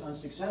challenged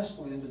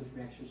unsuccessfully under the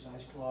free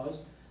exercise clause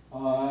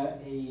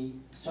a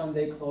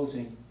Sunday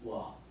closing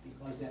law,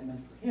 because that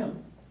meant for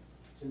him,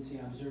 since he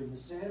observed the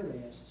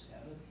Saturday as the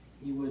Sabbath,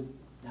 he would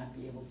not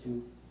be able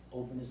to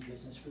open his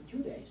business for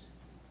 2 days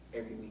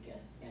every weekend,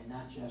 and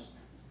not just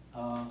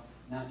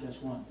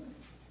one.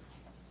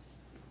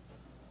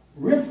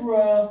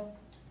 RFRA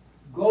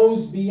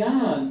goes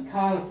beyond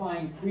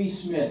codifying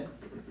pre-Smith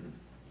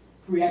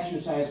free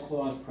exercise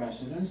clause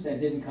precedents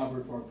that didn't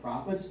cover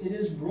for-profits. It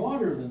is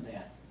broader than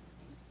that.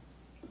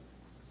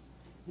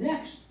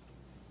 Next,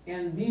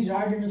 and these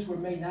arguments were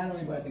made not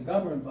only by the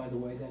government, by the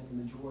way, that the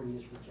majority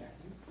is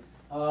rejecting,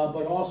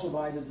 but also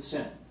by the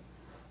dissent.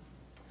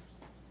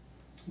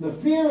 The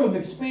fear of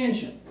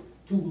expansion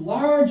to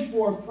large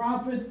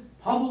for-profit,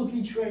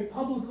 publicly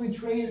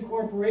traded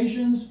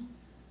corporations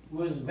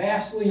was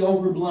vastly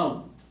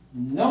overblown.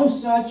 No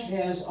such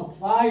has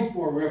applied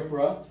for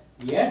RFRA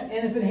yet,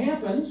 and if it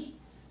happens,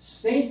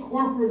 state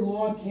corporate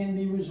law can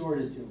be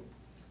resorted to.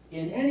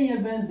 In any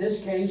event,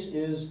 this case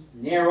is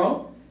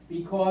narrow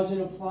because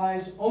it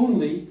applies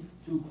only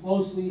to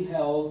closely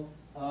held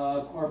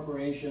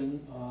corporation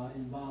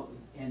involved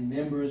and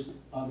members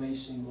of a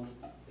single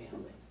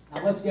family.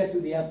 Now let's get to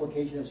the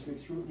application of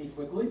strict scrutiny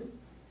quickly,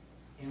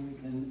 and we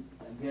can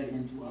get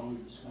into our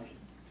discussion.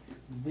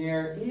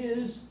 There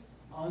is,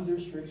 under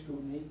strict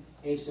scrutiny,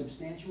 a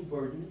substantial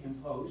burden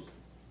imposed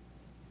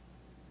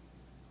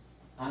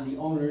on the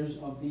owners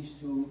of these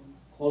two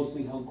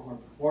closely held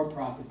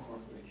for-profit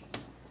corporations,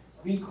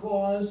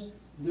 because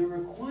the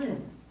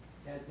requirement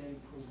that they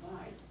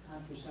provide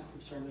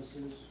contraceptive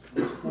services,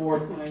 those 4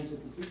 kinds in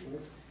particular,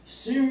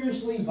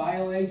 seriously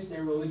violates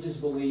their religious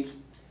belief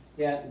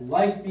that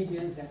life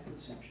begins at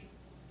conception.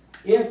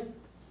 If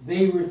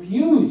they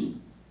refuse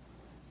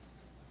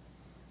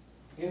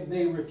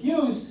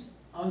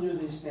under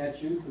the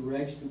statute, the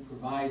regs, to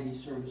provide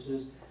these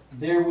services,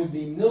 there would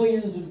be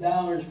millions of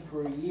dollars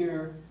per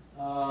year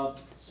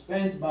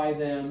spent by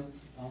them,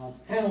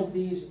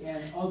 penalties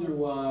and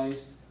otherwise,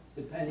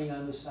 depending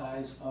on the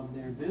size of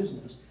their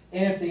business.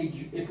 And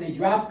if they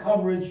drop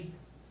coverage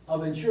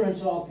of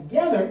insurance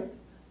altogether,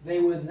 they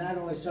would not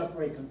only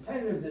suffer a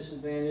competitive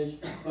disadvantage,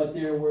 but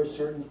there were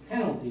certain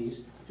penalties,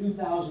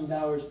 $2,000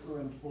 per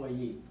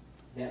employee,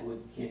 that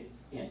would kick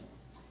in.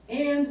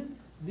 And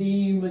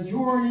the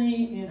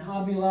majority in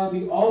Hobby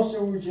Lobby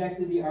also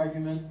rejected the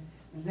argument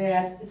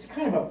that it's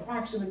kind of a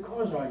proximate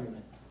cause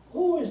argument.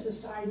 Who is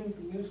deciding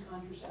to use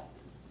contraceptives?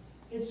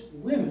 It's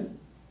women,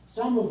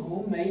 some of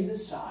whom may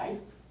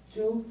decide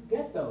to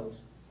get those.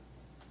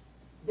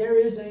 There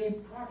is a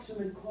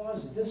proximate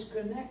cause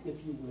disconnect,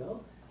 if you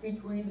will,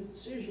 between the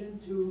decision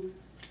to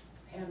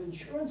have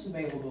insurance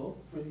available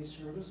for these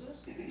services,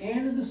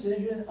 and the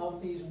decision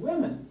of these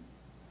women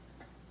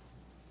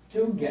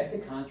to get the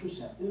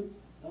contraceptive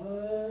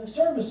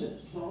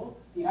services. So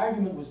the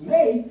argument was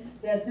made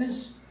that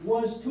this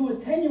was too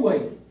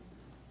attenuated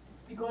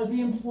because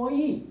the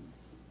employee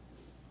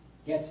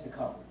gets the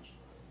coverage.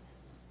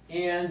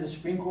 And the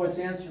Supreme Court's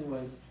answer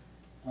was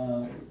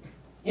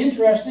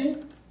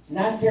interesting,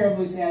 not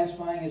terribly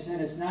satisfying. It said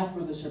it's not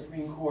for the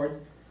Supreme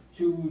Court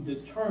to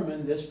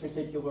determine this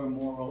particular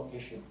moral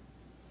issue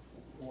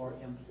for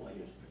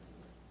employers.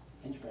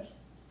 Interesting.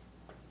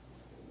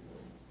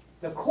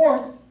 The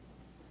court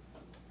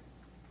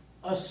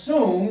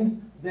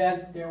assumed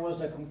that there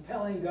was a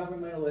compelling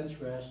governmental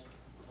interest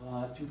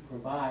to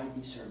provide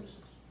these services.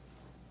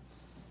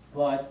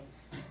 But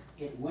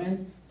it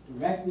went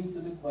directly to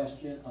the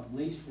question of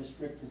least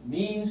restrictive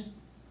means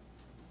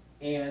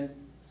and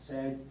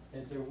said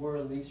that there were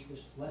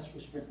less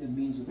restrictive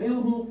means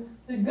available.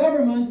 The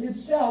government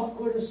itself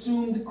could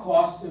assume the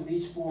cost of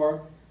these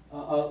four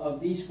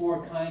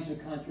kinds of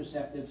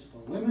contraceptives for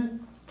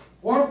women,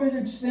 or could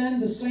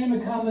extend the same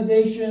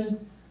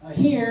accommodation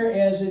here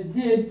as it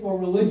did for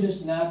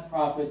religious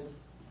not-profit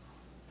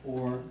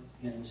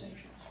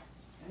organizations.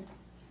 Okay?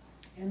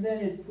 And then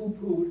it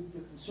poo-pooed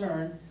the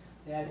concern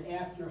that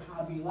after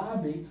Hobby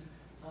Lobby,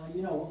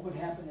 what would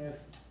happen if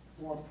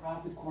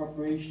for-profit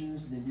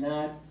corporations did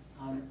not,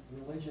 on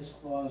religious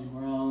clause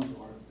grounds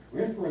or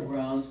RFRA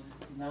grounds,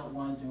 did not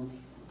want to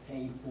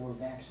pay for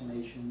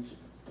vaccinations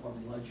or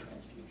blood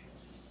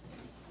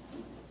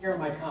transfusions. Here are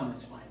my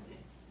comments finally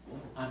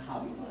on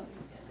Hobby Lobby,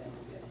 and then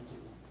we'll get into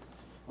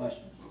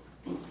questions.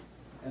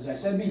 As I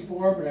said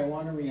before, but I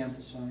want to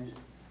reemphasize,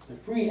 the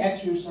free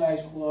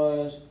exercise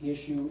clause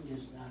issue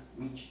is not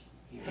reached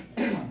here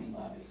in Hobby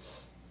Lobby.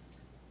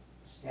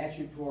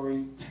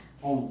 Statutory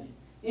only.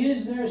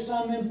 Is there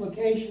some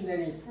implication that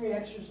a free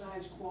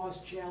exercise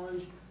clause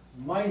challenge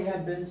might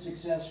have been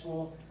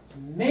successful?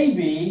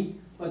 Maybe,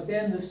 but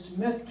then the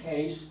Smith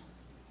case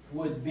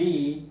would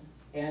be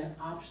an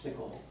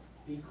obstacle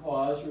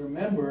because,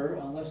 remember,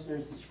 unless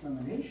there's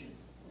discrimination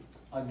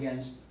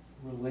against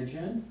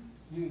religion,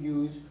 you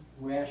use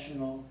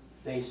rational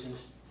basis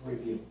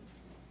review.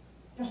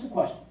 Just a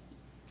question.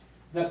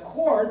 The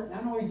court,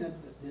 not only did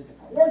the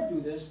court do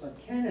this, but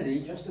Kennedy,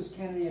 Justice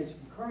Kennedy, his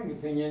concurring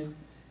opinion,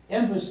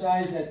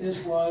 emphasized that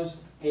this was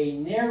a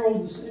narrow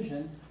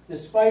decision,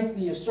 despite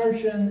the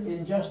assertion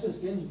in Justice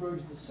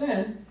Ginsburg's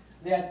dissent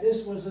that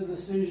this was a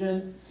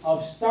decision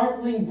of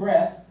startling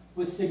breadth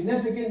with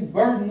significant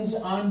burdens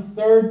on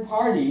third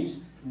parties,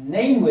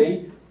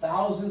 namely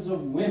thousands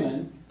of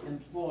women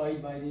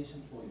employed by these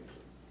employers.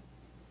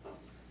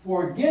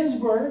 For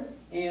Ginsburg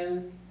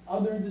and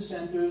other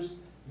dissenters,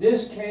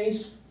 this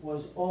case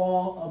was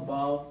all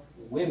about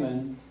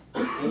women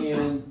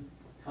and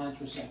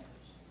contraceptives.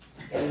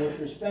 And with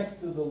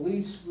respect to the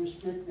least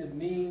restrictive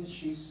means,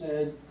 she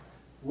said,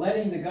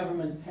 letting the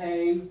government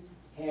pay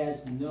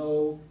has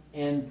no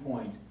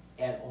endpoint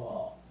at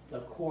all.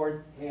 The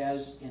court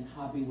has, in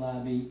Hobby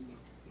Lobby,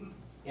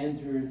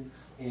 entered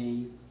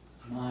a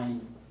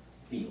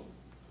minefield.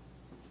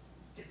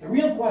 The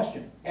real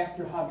question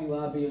after Hobby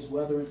Lobby is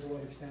whether and to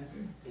what extent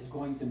it's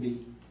going to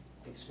be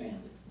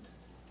expanded.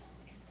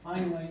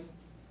 Finally,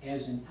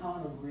 as in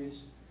Town of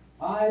Greece,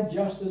 5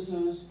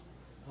 justices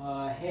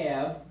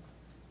have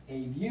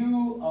a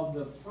view of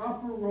the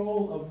proper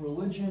role of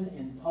religion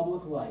in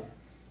public life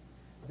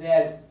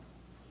that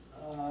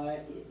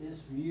this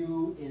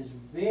view is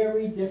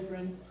very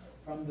different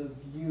from the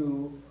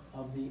view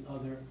of the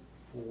other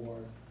 4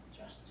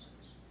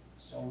 justices.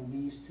 So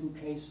these 2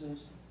 cases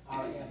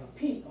are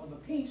of a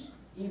piece,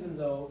 even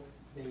though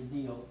they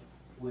deal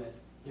with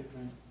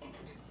different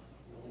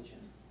religion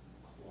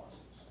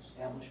clauses,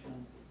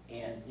 establishment,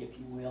 and, if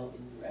you will,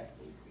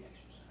 indirectly free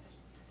exercise.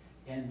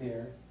 And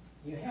there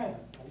you have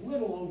it, a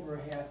little over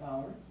a half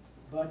hour,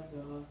 but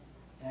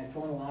and I've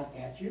thrown a lot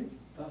at you,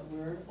 but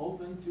we're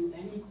open to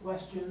any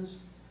questions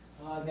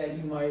that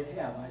you might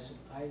have.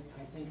 I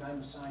think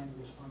I'm assigned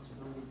the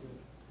responsibility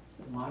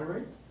to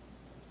moderate.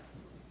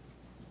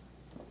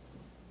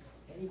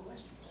 Any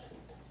questions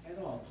at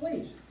all?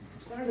 Please,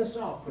 start us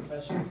off,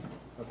 Professor.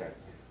 Okay.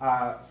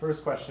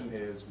 First question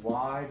is,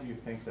 why do you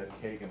think that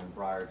Kagan and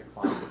Breyer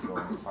declined to fill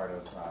in part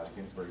of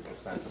Ginsburg's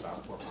dissent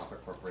about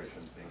for-profit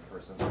corporations being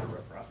persons under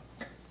RFRA?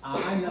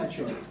 I'm not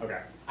sure.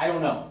 Okay. I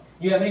don't know.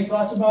 Do you have any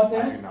thoughts about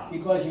that? I do not.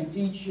 Because you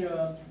teach,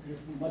 you're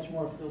much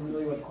more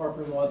familiar with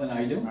corporate law than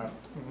I do.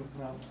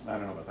 Well, I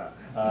don't know about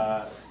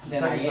that.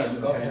 Then I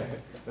am. Go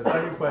ahead. The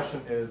second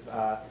question is,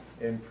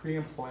 in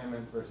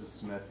pre-employment versus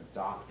Smith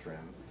doctrine,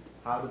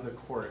 how did the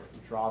court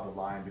draw the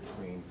line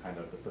between kind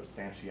of the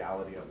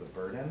substantiality of the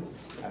burden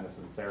and the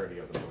sincerity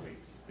of the belief?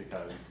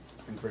 Because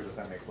Ginsburg's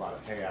dissent makes a lot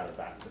of hay out of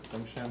that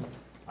distinction,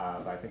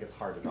 but I think it's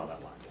hard to draw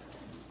that line.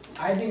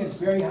 I think it's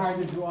very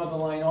hard to draw the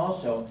line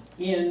also.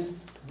 In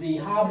the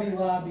Hobby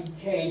Lobby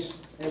case,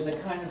 there's a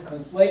kind of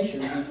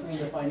conflation between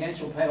the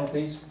financial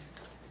penalties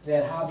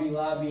that Hobby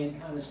Lobby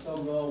and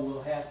Conestoga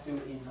will have to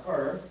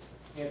incur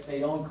if they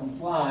don't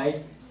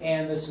comply,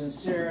 and the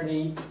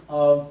sincerity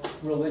of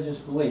religious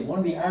belief. One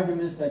of the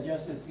arguments that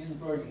Justice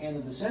Ginsburg and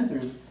the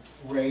dissenters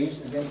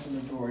raised against the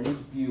majority's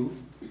view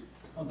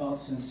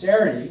about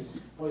sincerity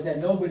was that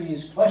nobody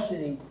is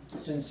questioning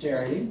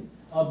sincerity,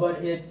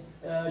 but it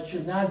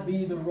should not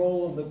be the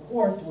role of the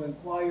court to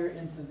inquire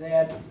into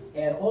that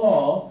at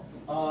all.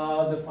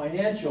 The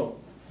financial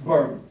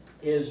burden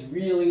is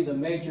really the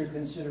major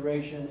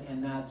consideration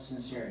and not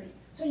sincerity.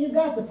 So you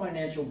got the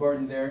financial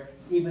burden there,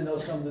 even though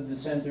some of the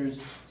dissenters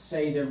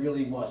say there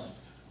really wasn't.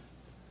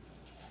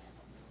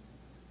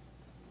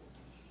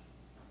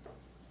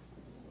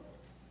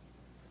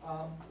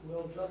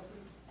 Will, Justin,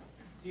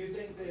 do you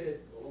think that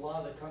a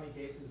lot of the coming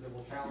cases that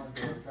will challenge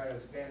or try to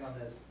expand on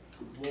this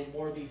will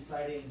more be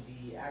citing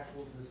the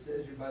actual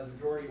decision by the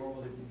majority, or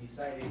will it be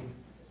citing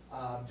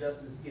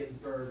Justice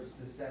Ginsburg's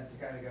dissent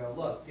to kind of go,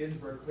 look,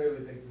 Ginsburg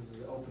clearly thinks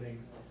this is opening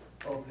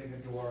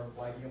a door,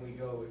 why can't we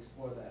go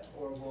explore that?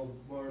 Or will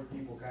more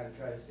people kind of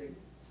try to stick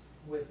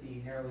with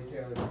the narrowly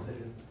tailored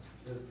decision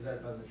that was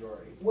presented by the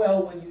majority?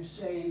 Well, when you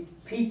say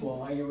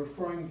people, are you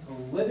referring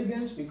to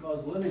litigants?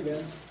 Because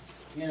litigants,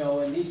 you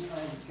know, in these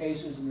kinds of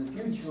cases in the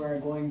future are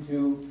going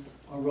to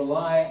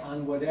rely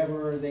on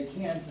whatever they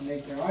can to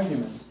make their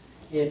arguments.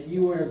 If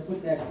you were to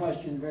put that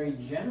question very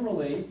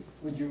generally,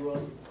 would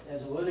you,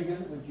 as a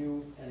litigant, would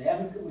you, an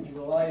advocate, would you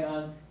rely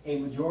on a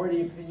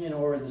majority opinion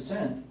or a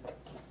dissent?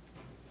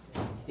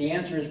 The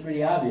answer is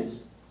pretty obvious,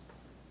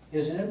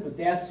 isn't it? But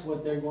that's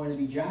what they're going to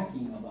be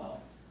jockeying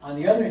about. On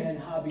the other hand,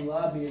 Hobby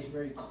Lobby is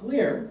very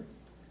clear.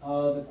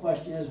 The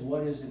question is,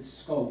 what is its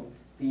scope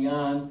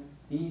beyond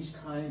these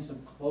kinds of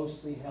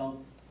closely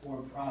held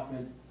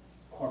for-profit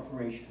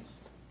corporations?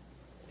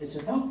 It's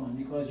a tough one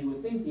because you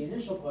would think the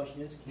initial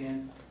question is,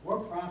 can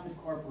for-profit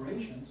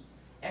corporations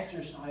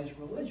exercise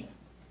religion?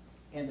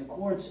 And the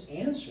court's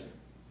answer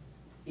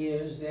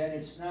is that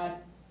it's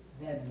not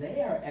that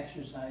they are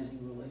exercising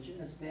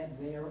religion, it's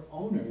that they are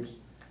owners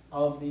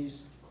of these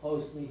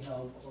closely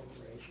held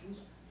corporations,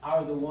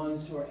 are the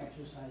ones who are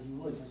exercising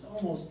religion. It's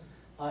almost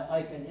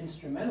like an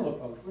instrumental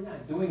approach. We're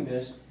not doing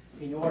this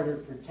in order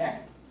to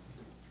protect,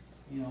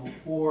 you know,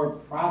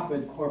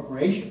 for-profit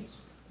corporations.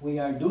 We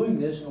are doing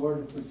this in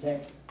order to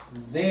protect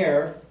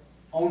their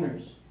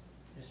owners,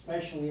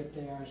 especially if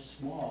they are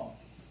small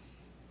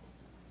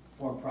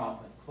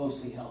for-profit,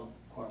 closely held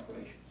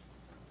corporations.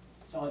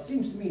 So it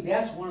seems to me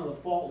that's one of the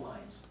fault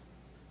lines.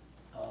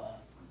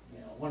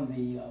 You know, one of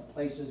the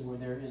places where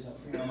there is a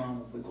fair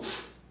amount of wiggle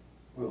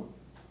room.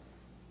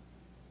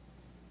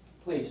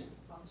 Please.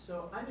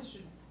 So I'm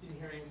interested in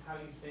hearing how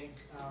you think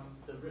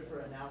the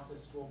RFRA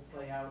analysis will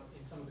play out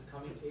in some of the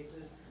coming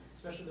cases,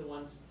 especially the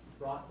ones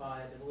brought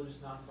by the religious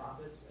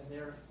nonprofits and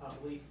their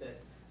belief that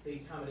the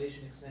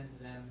accommodation extended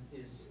to them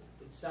is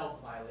itself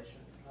a violation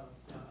of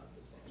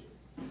the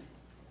statute.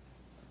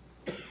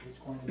 It's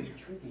going to be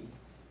tricky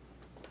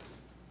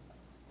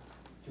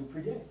to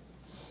predict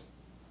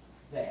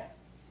that.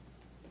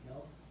 You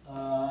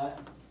know?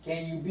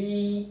 Can you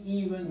be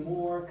even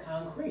more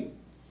concrete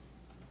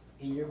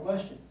in your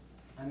question?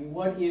 I mean,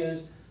 what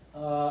is,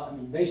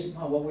 based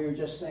upon what we were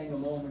just saying a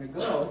moment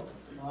ago,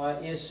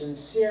 is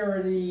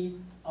sincerity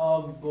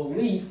of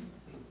belief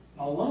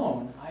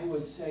alone? I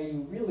would say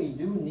you really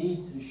do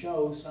need to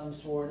show some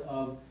sort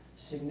of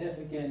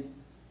significant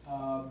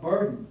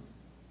burden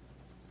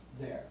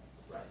there.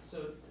 Right.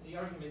 So the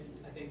argument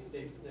I think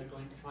they're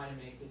going to try to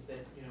make is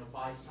that, you know,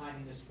 by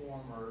signing this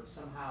form or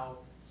somehow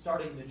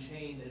starting the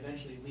chain that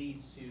eventually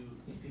leads to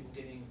these people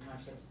getting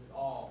contraception at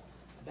all,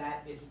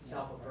 that is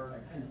itself a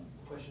burden. And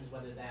the question is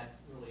whether that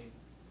really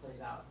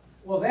plays out.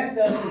 Well, that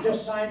doesn't,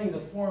 just signing the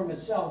form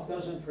itself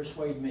doesn't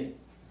persuade me,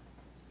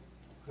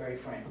 very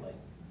frankly.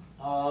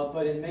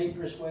 But it may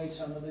persuade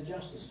some of the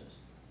justices.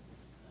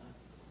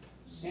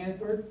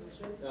 Sanford?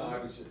 No, I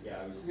was You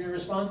going to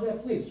respond to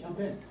that? Please, jump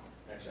in.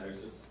 actually, I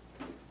was just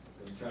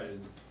going to try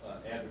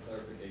to add the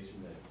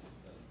clarification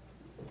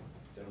that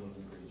gentleman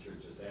from Green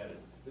Church just added.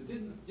 But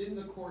didn't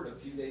the court a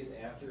few days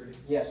after it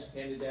Yes.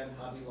 handed down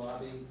Hobby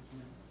Lobby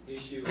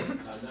issue,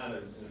 not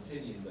an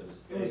opinion, but a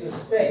stay? It was a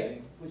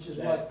stay, which is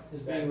what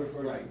is being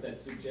referred to. Right, that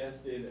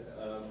suggested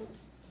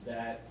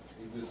that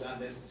it was not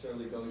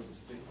necessarily going to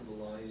stick to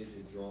the line it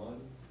had drawn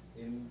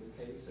in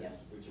the case, Yeah.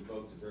 which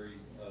evoked a very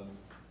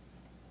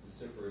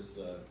vociferous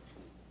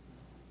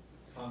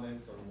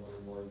comment from one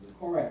or more of the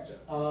Correct.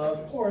 Of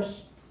dissenters.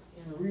 course,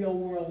 in real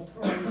world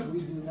terms,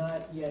 we do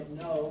not yet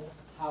know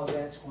how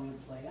that's going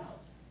to play out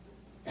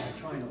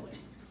doctrinally.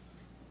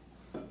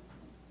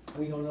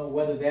 We don't know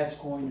whether that's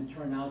going to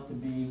turn out to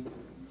be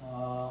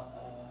a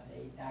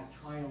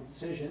doctrinal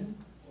decision,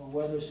 or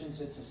whether, since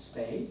it's a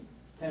stay,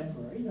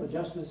 temporary, you know,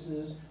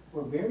 justices,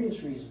 for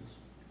various reasons,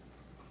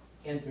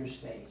 enter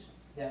stays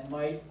that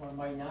might or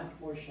might not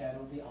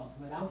foreshadow the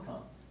ultimate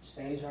outcome.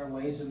 Stays are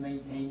ways of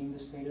maintaining the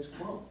status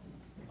quo,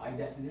 by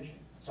definition.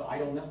 So I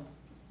don't know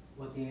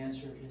what the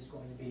answer is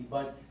going to be.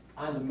 But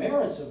on the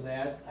merits of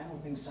that, I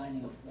don't think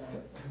signing a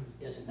form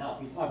is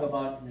enough. You talk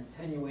about an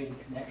attenuated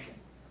connection,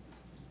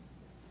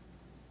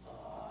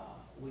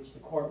 which the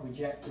court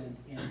rejected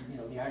in, you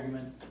know, the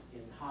argument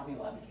in Hobby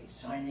Lobby case.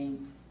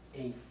 Signing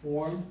a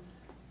form.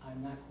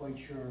 I'm not quite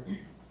sure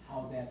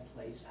how that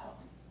plays out.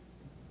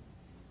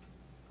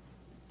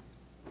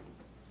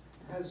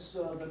 Has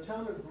the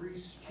town of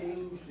Greece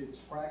changed its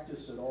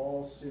practice at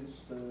all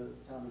since the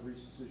town of Greece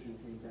decision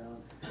came down?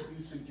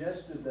 You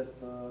suggested that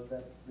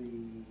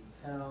the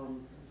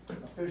town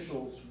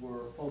officials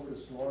were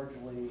focused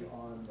largely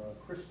on the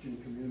Christian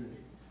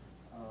community.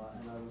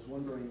 And I was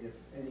wondering if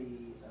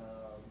any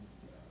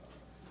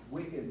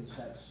Wiccans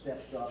have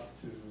stepped up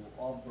to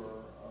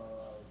offer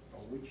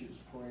a witch's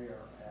prayer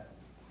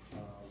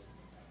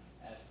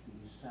at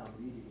these town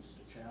meetings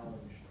to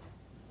challenge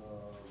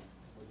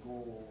the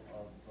goal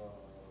of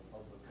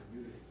the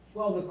community.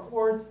 Well, the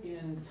court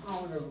in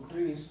town of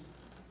Greece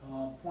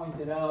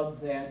pointed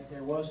out that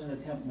there was an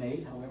attempt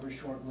made, however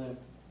short-lived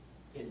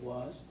it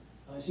was.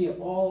 See,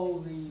 all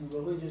the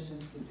religious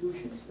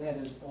institutions, that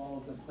is, all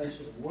of the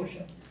places of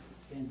worship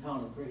in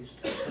town of Greece,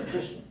 are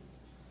Christian.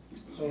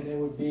 So there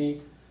would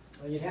be,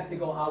 you'd have to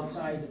go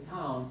outside the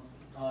town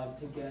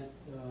to get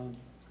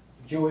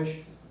Jewish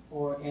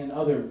and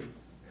other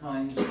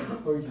kinds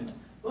of clergymen.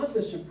 But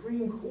the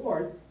Supreme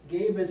Court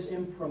gave its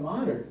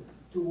imprimatur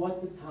to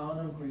what the town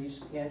of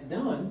Greece had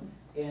done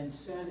and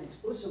said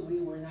explicitly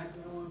we're not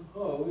going to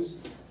impose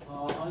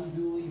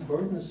unduly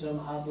burdensome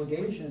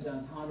obligations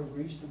on town of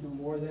Greece to do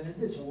more than it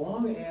did, so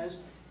long as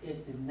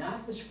it did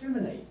not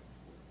discriminate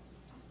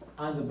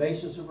on the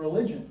basis of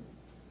religion.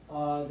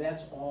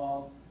 That's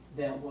all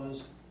that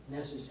was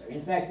necessary.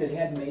 In fact, it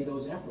had made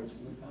those efforts.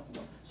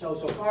 So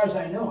far as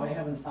I know, I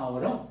haven't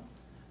followed up.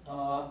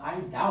 I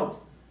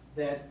doubt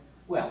that,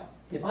 well,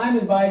 if I'm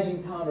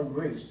advising town of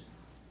Greece,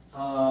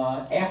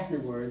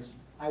 afterwards,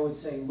 I would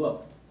say,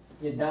 look,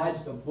 you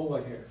dodged a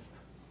bullet here.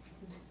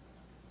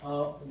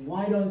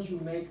 Why don't you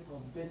make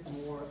a bit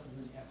more of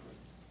an effort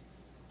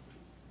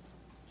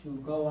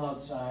to go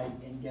outside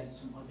and get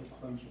some other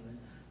clergymen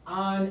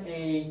on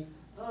a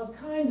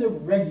kind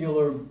of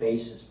regular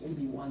basis,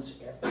 maybe once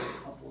every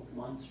couple of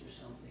months or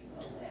something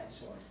of that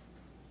sort.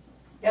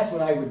 That's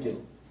what I would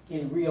do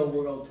in real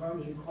world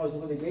terms, because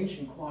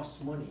litigation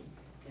costs money.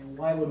 And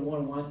why would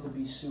one want to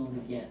be sued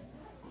again?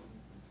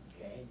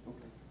 Okay?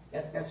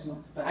 That's my,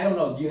 but I don't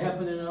know. Do you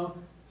happen to know,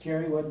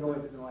 Jerry, what? No, I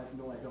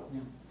don't.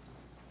 Yeah.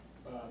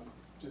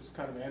 Just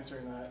kind of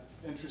answering that,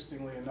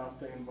 interestingly enough,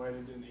 they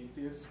invited an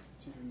atheist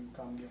to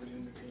come give an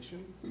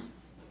invitation.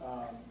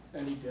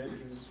 And he did.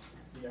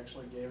 He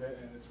actually gave it,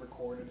 and it's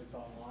recorded, it's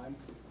online.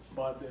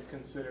 But they've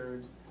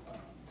considered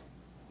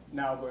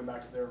now going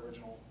back to their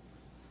original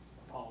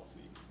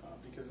policy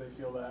because they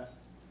feel that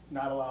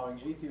not allowing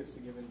atheists to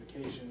give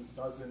invitations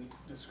doesn't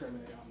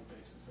discriminate on the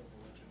basis of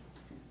religion.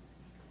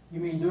 You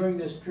mean during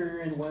this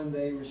period when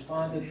they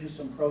responded to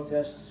some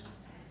protests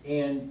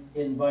and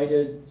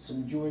invited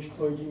some Jewish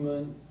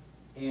clergymen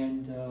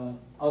and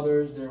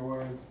others, there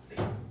were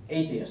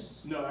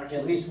atheists? No, actually.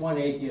 At least one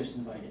atheist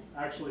invited.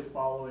 Actually,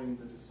 following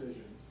the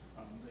decision,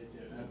 they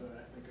did as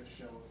I think a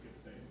show of good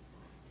faith.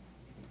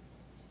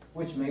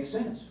 Which makes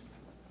sense.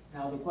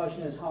 Now the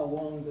question is, how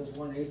long does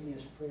one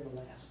atheist prayer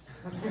last?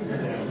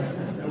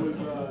 It was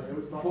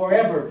about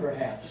Forever,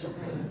 perhaps. It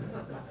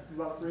was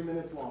about 3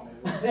 minutes long.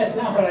 That's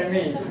not what I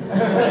mean.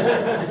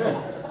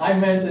 I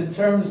meant in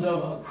terms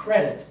of a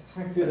credit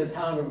to the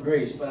town of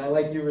Greece, but I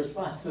like your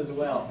response as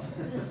well.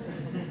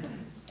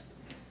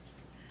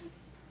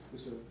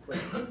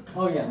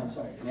 Oh yeah, I'm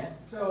sorry, Matt?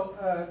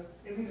 So,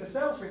 in these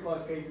Establishment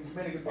Clause cases, you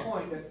made a good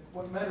point that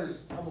what matters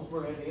almost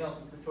more than anything else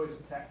is the choice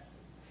of text.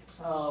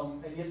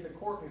 And yet the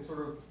court has sort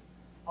of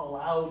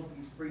allowed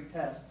these three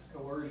tests,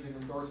 coercion,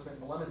 endorsement,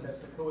 and the lemon test,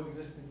 to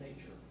coexist in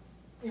nature,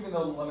 even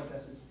though the lemon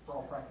test is, for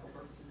all practical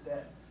purposes,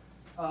 dead.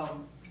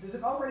 Does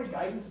it offer any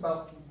guidance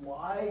about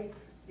why,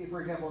 if, for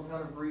example, in the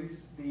town of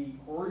Greece, the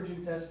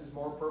coercion test is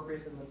more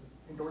appropriate than the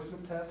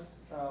endorsement test?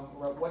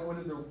 What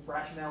is the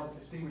rationale that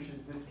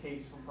distinguishes this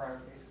case from prior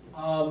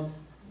cases?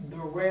 The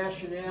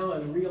rationale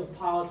in real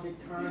politic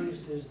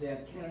terms is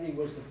that Kennedy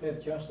was the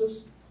fifth justice.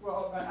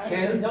 Well,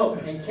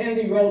 And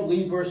Kennedy wrote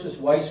Lee versus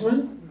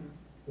Weissman,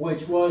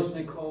 which was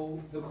the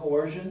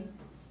coercion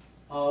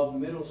of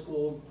middle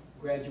school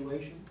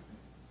graduation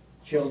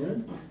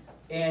children,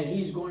 and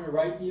he's going to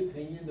write the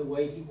opinion the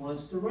way he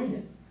wants to write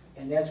it.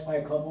 And that's why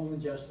a couple of the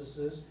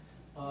justices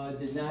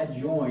did not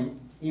join,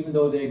 even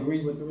though they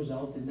agreed with the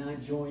result, did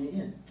not join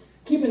in.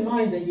 Keep in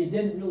mind that you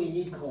didn't really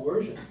need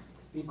coercion,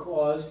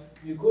 because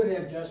you could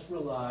have just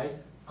relied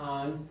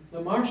on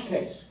the Marsh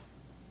case,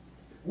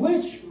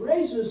 which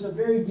raises a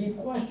very deep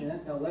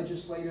question, the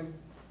legislative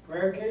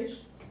prayer case.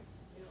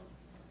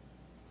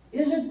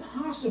 Is it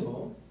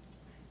possible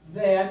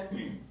that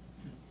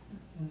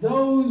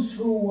those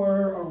who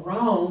were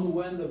around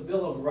when the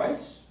Bill of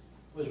Rights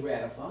was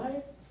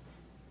ratified,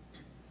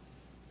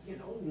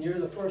 near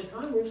the first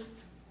Congress,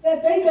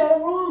 that they got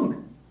it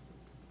wrong?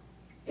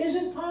 Is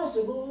it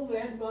possible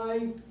that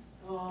by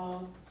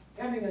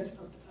having a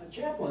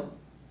chaplain,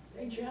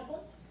 a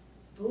chaplain,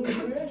 doing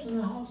prayers in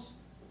the House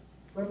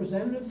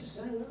Representatives, the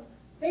Senate,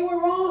 they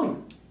were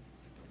wrong?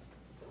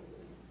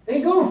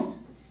 They goofed.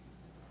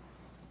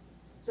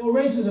 So it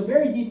raises a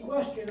very deep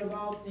question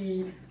about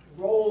the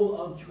role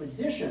of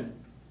tradition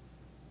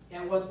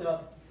and what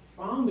the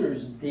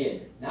founders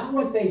did, not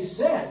what they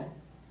said.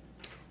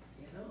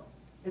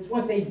 It's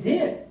what they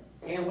did,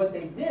 and what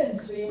they did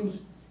seems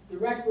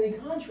directly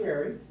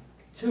contrary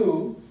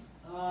to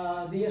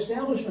the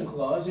Establishment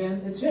Clause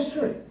and its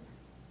history.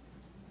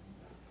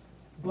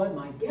 But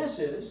my guess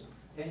is,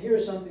 and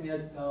here's something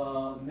that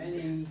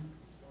many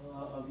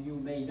of you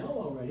may know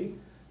already,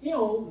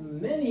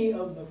 many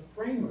of the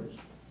framers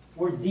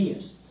were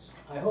deists.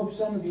 I hope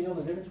some of you know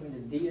the difference between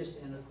a deist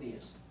and a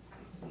theist.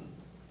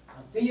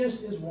 A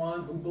theist is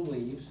one who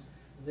believes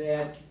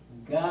that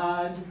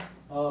God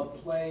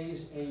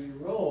plays a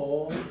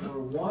role or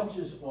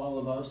watches all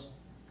of us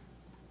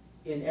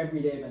in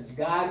everyday events.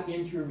 God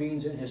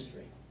intervenes in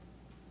history.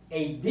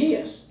 A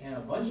deist, and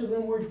a bunch of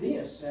them were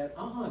deists, said,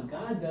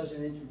 God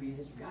doesn't intervene in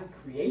history. God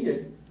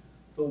created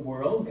the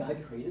world, God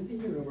created the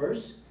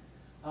universe,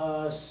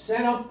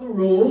 set up the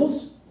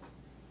rules,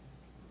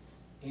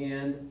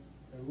 and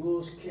the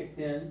rules kicked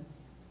in,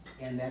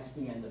 and that's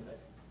the end of it.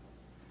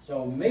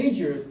 So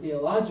major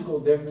theological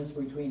difference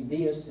between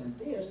deists and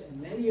theists,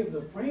 and many of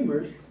the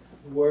framers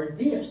were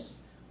deists.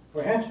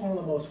 Perhaps one of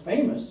the most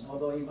famous,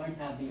 although he might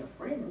not be a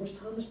framer, was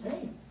Thomas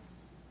Paine.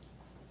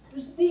 He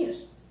was a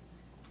deist.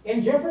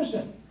 And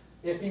Jefferson,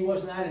 if he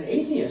was not an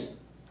atheist,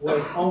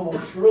 was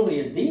almost surely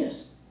a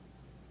deist.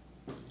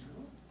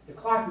 The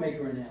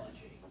clockmaker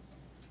analogy.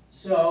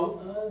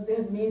 So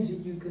that means that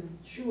you can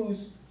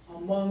choose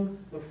among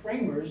the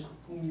framers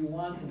whom you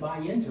want to buy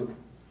into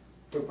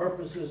for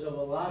purposes of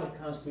a lot of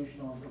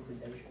constitutional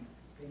interpretation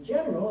in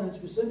general, and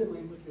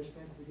specifically with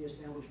respect to the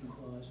Establishment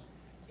Clause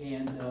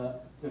and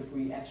the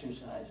Free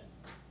Exercise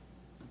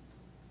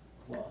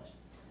Clause.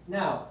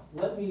 Now,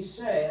 let me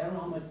say, I don't know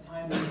how much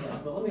time we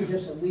have, but let me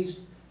just at least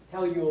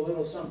tell you a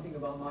little something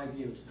about my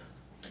views.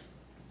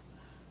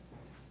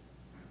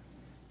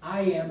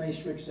 I am a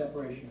strict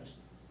separationist.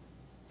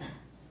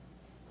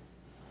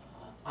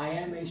 I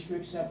am a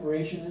strict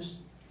separationist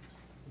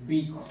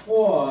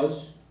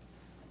because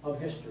of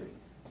history.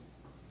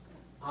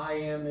 I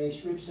am a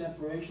strict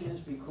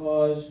separationist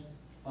because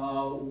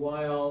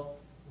while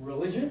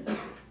religion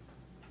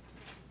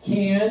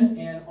can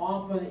and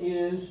often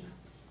is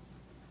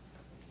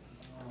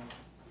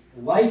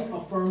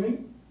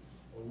life-affirming,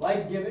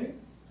 life-giving,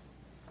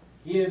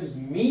 gives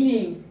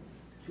meaning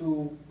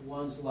to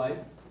one's life,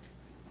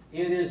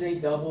 it is a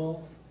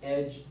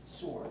double-edged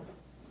sword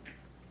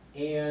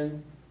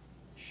and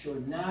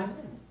should not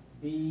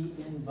be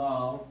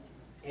involved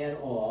at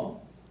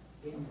all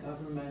in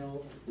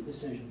governmental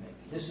decision-making.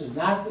 This is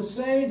not to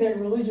say that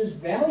religious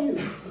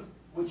values,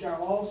 which are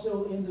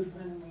also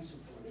independently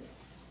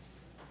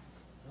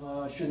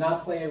supported, should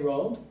not play a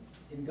role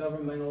in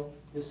governmental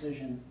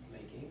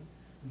decision-making.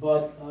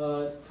 But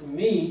to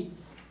me,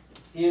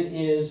 it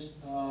is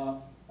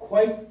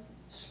quite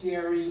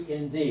scary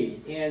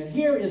indeed. And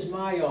here is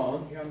my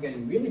own, here I'm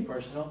getting really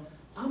personal,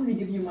 I'm going to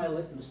give you my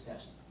litmus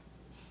test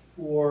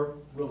for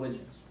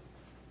religions.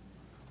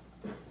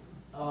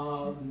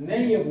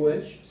 Many of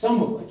which,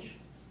 some of which,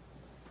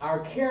 are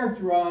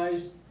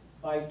characterized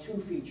by two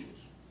features.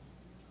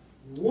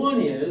 One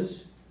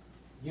is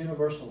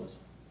universalism.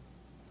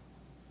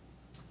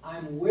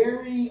 I'm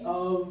wary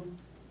of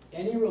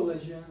any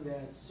religion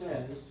that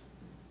says,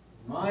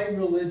 my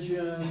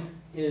religion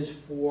is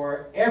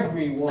for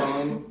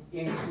everyone,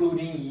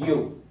 including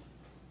you.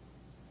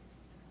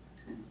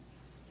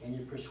 Can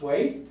you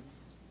persuade?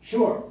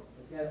 Sure,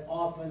 but that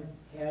often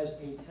has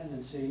a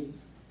tendency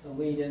to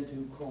lead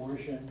into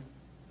coercion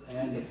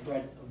and the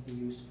threat of the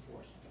use of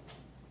force.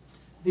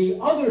 The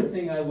other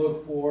thing I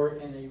look for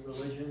in a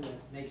religion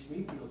that makes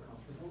me feel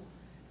comfortable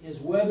is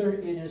whether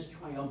it is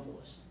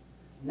triumphalist.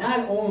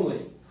 Not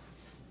only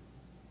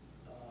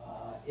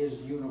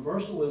is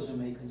universalism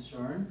a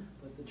concern,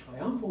 but the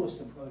triumphalist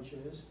approach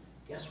is,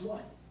 guess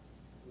what?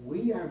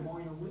 We are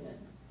going to win.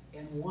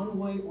 And one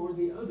way or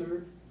the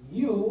other,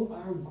 you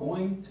are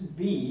going to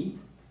be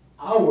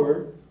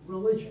our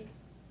religion.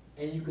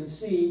 And you can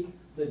see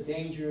the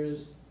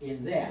dangers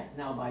in that.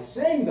 Now, by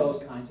saying those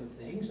kinds of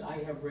things,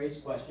 I have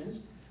raised questions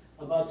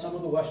about some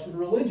of the Western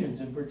religions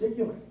in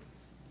particular.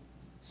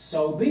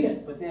 So be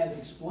it. But that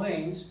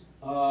explains,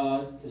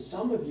 to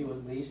some of you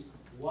at least,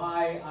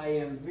 why I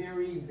am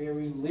very,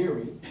 very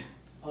leery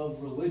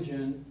of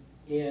religion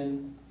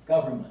in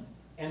government.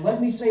 And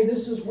let me say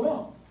this as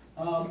well.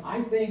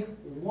 I think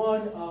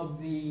one of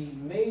the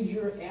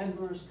major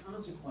adverse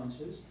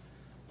consequences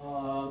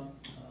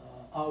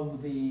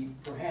of the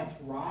perhaps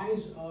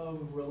rise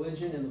of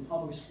religion in the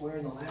public square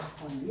in the last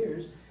 20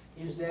 years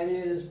is that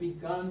it has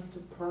begun to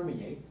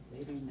permeate,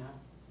 maybe not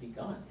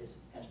begun, it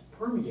has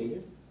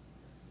permeated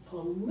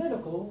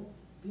political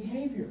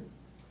behavior.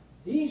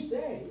 These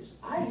days,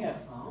 I have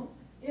found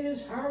it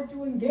is hard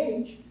to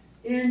engage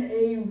in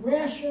a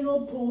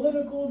rational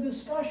political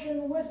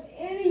discussion with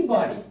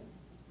anybody.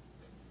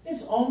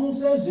 It's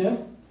almost as if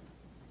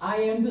I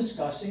am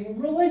discussing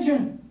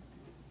religion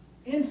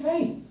and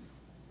faith.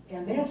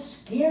 And that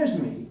scares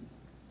me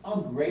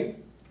a great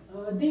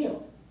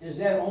deal. Is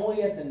that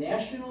only at the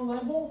national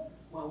level?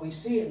 Well, we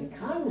see it in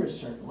Congress,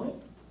 certainly.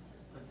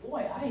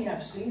 boy, I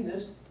have seen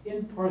this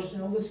in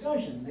personal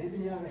discussion.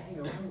 Maybe I ought to hang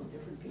around with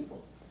different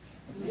people.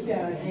 Maybe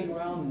I ought to hang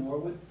around more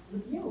with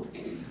you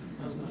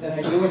than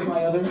I do with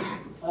my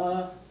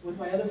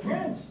other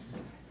friends.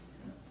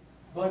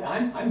 But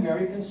I'm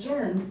very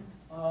concerned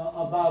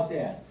about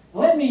that.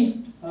 Let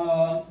me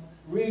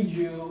read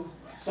you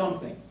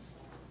something.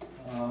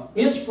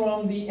 It's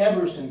from the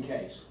Everson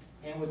case.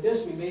 And with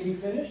this, we may be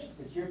finished.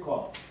 It's your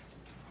call.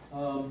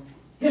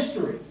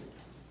 History.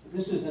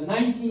 This is the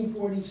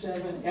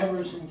 1947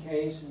 Everson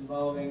case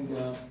involving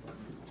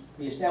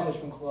the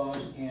Establishment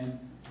Clause and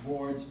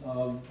boards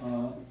of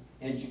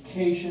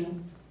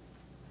education.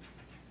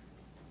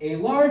 A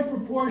large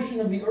proportion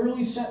of the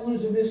early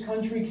settlers of this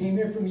country came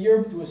here from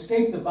Europe to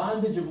escape the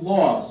bondage of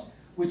laws,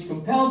 which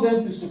compelled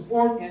them to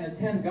support and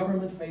attend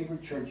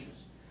government-favored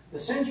churches. The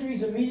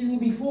centuries immediately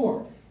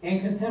before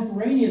and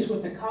contemporaneous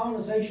with the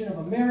colonization of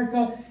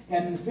America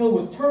had been filled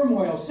with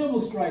turmoil,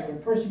 civil strife,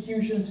 and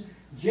persecutions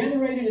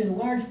generated in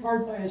large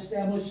part by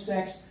established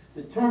sects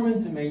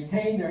determined to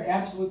maintain their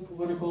absolute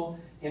political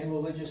and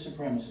religious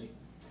supremacy.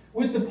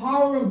 With the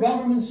power of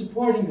government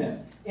supporting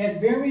them at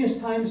various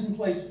times and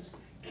places,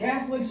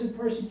 Catholics had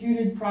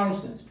persecuted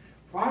Protestants.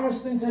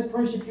 Protestants had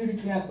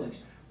persecuted Catholics.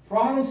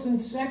 Protestant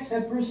sects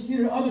had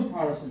persecuted other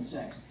Protestant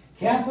sects.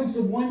 Catholics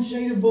of one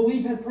shade of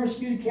belief had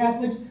persecuted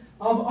Catholics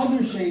of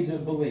other shades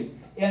of belief.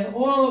 And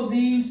all of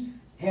these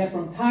had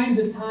from time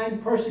to time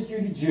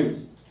persecuted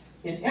Jews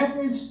in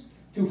efforts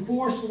to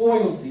force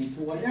loyalty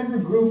to whatever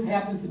group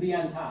happened to be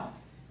on top.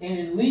 And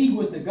in league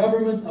with the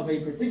government of a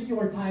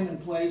particular time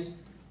and place,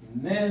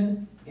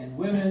 men and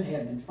women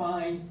had been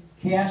fined,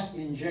 cast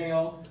in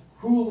jail,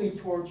 cruelly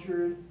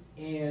tortured,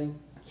 and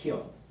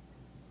killed.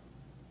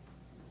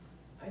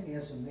 I think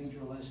that's a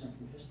major lesson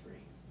from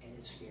history, and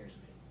it scares me.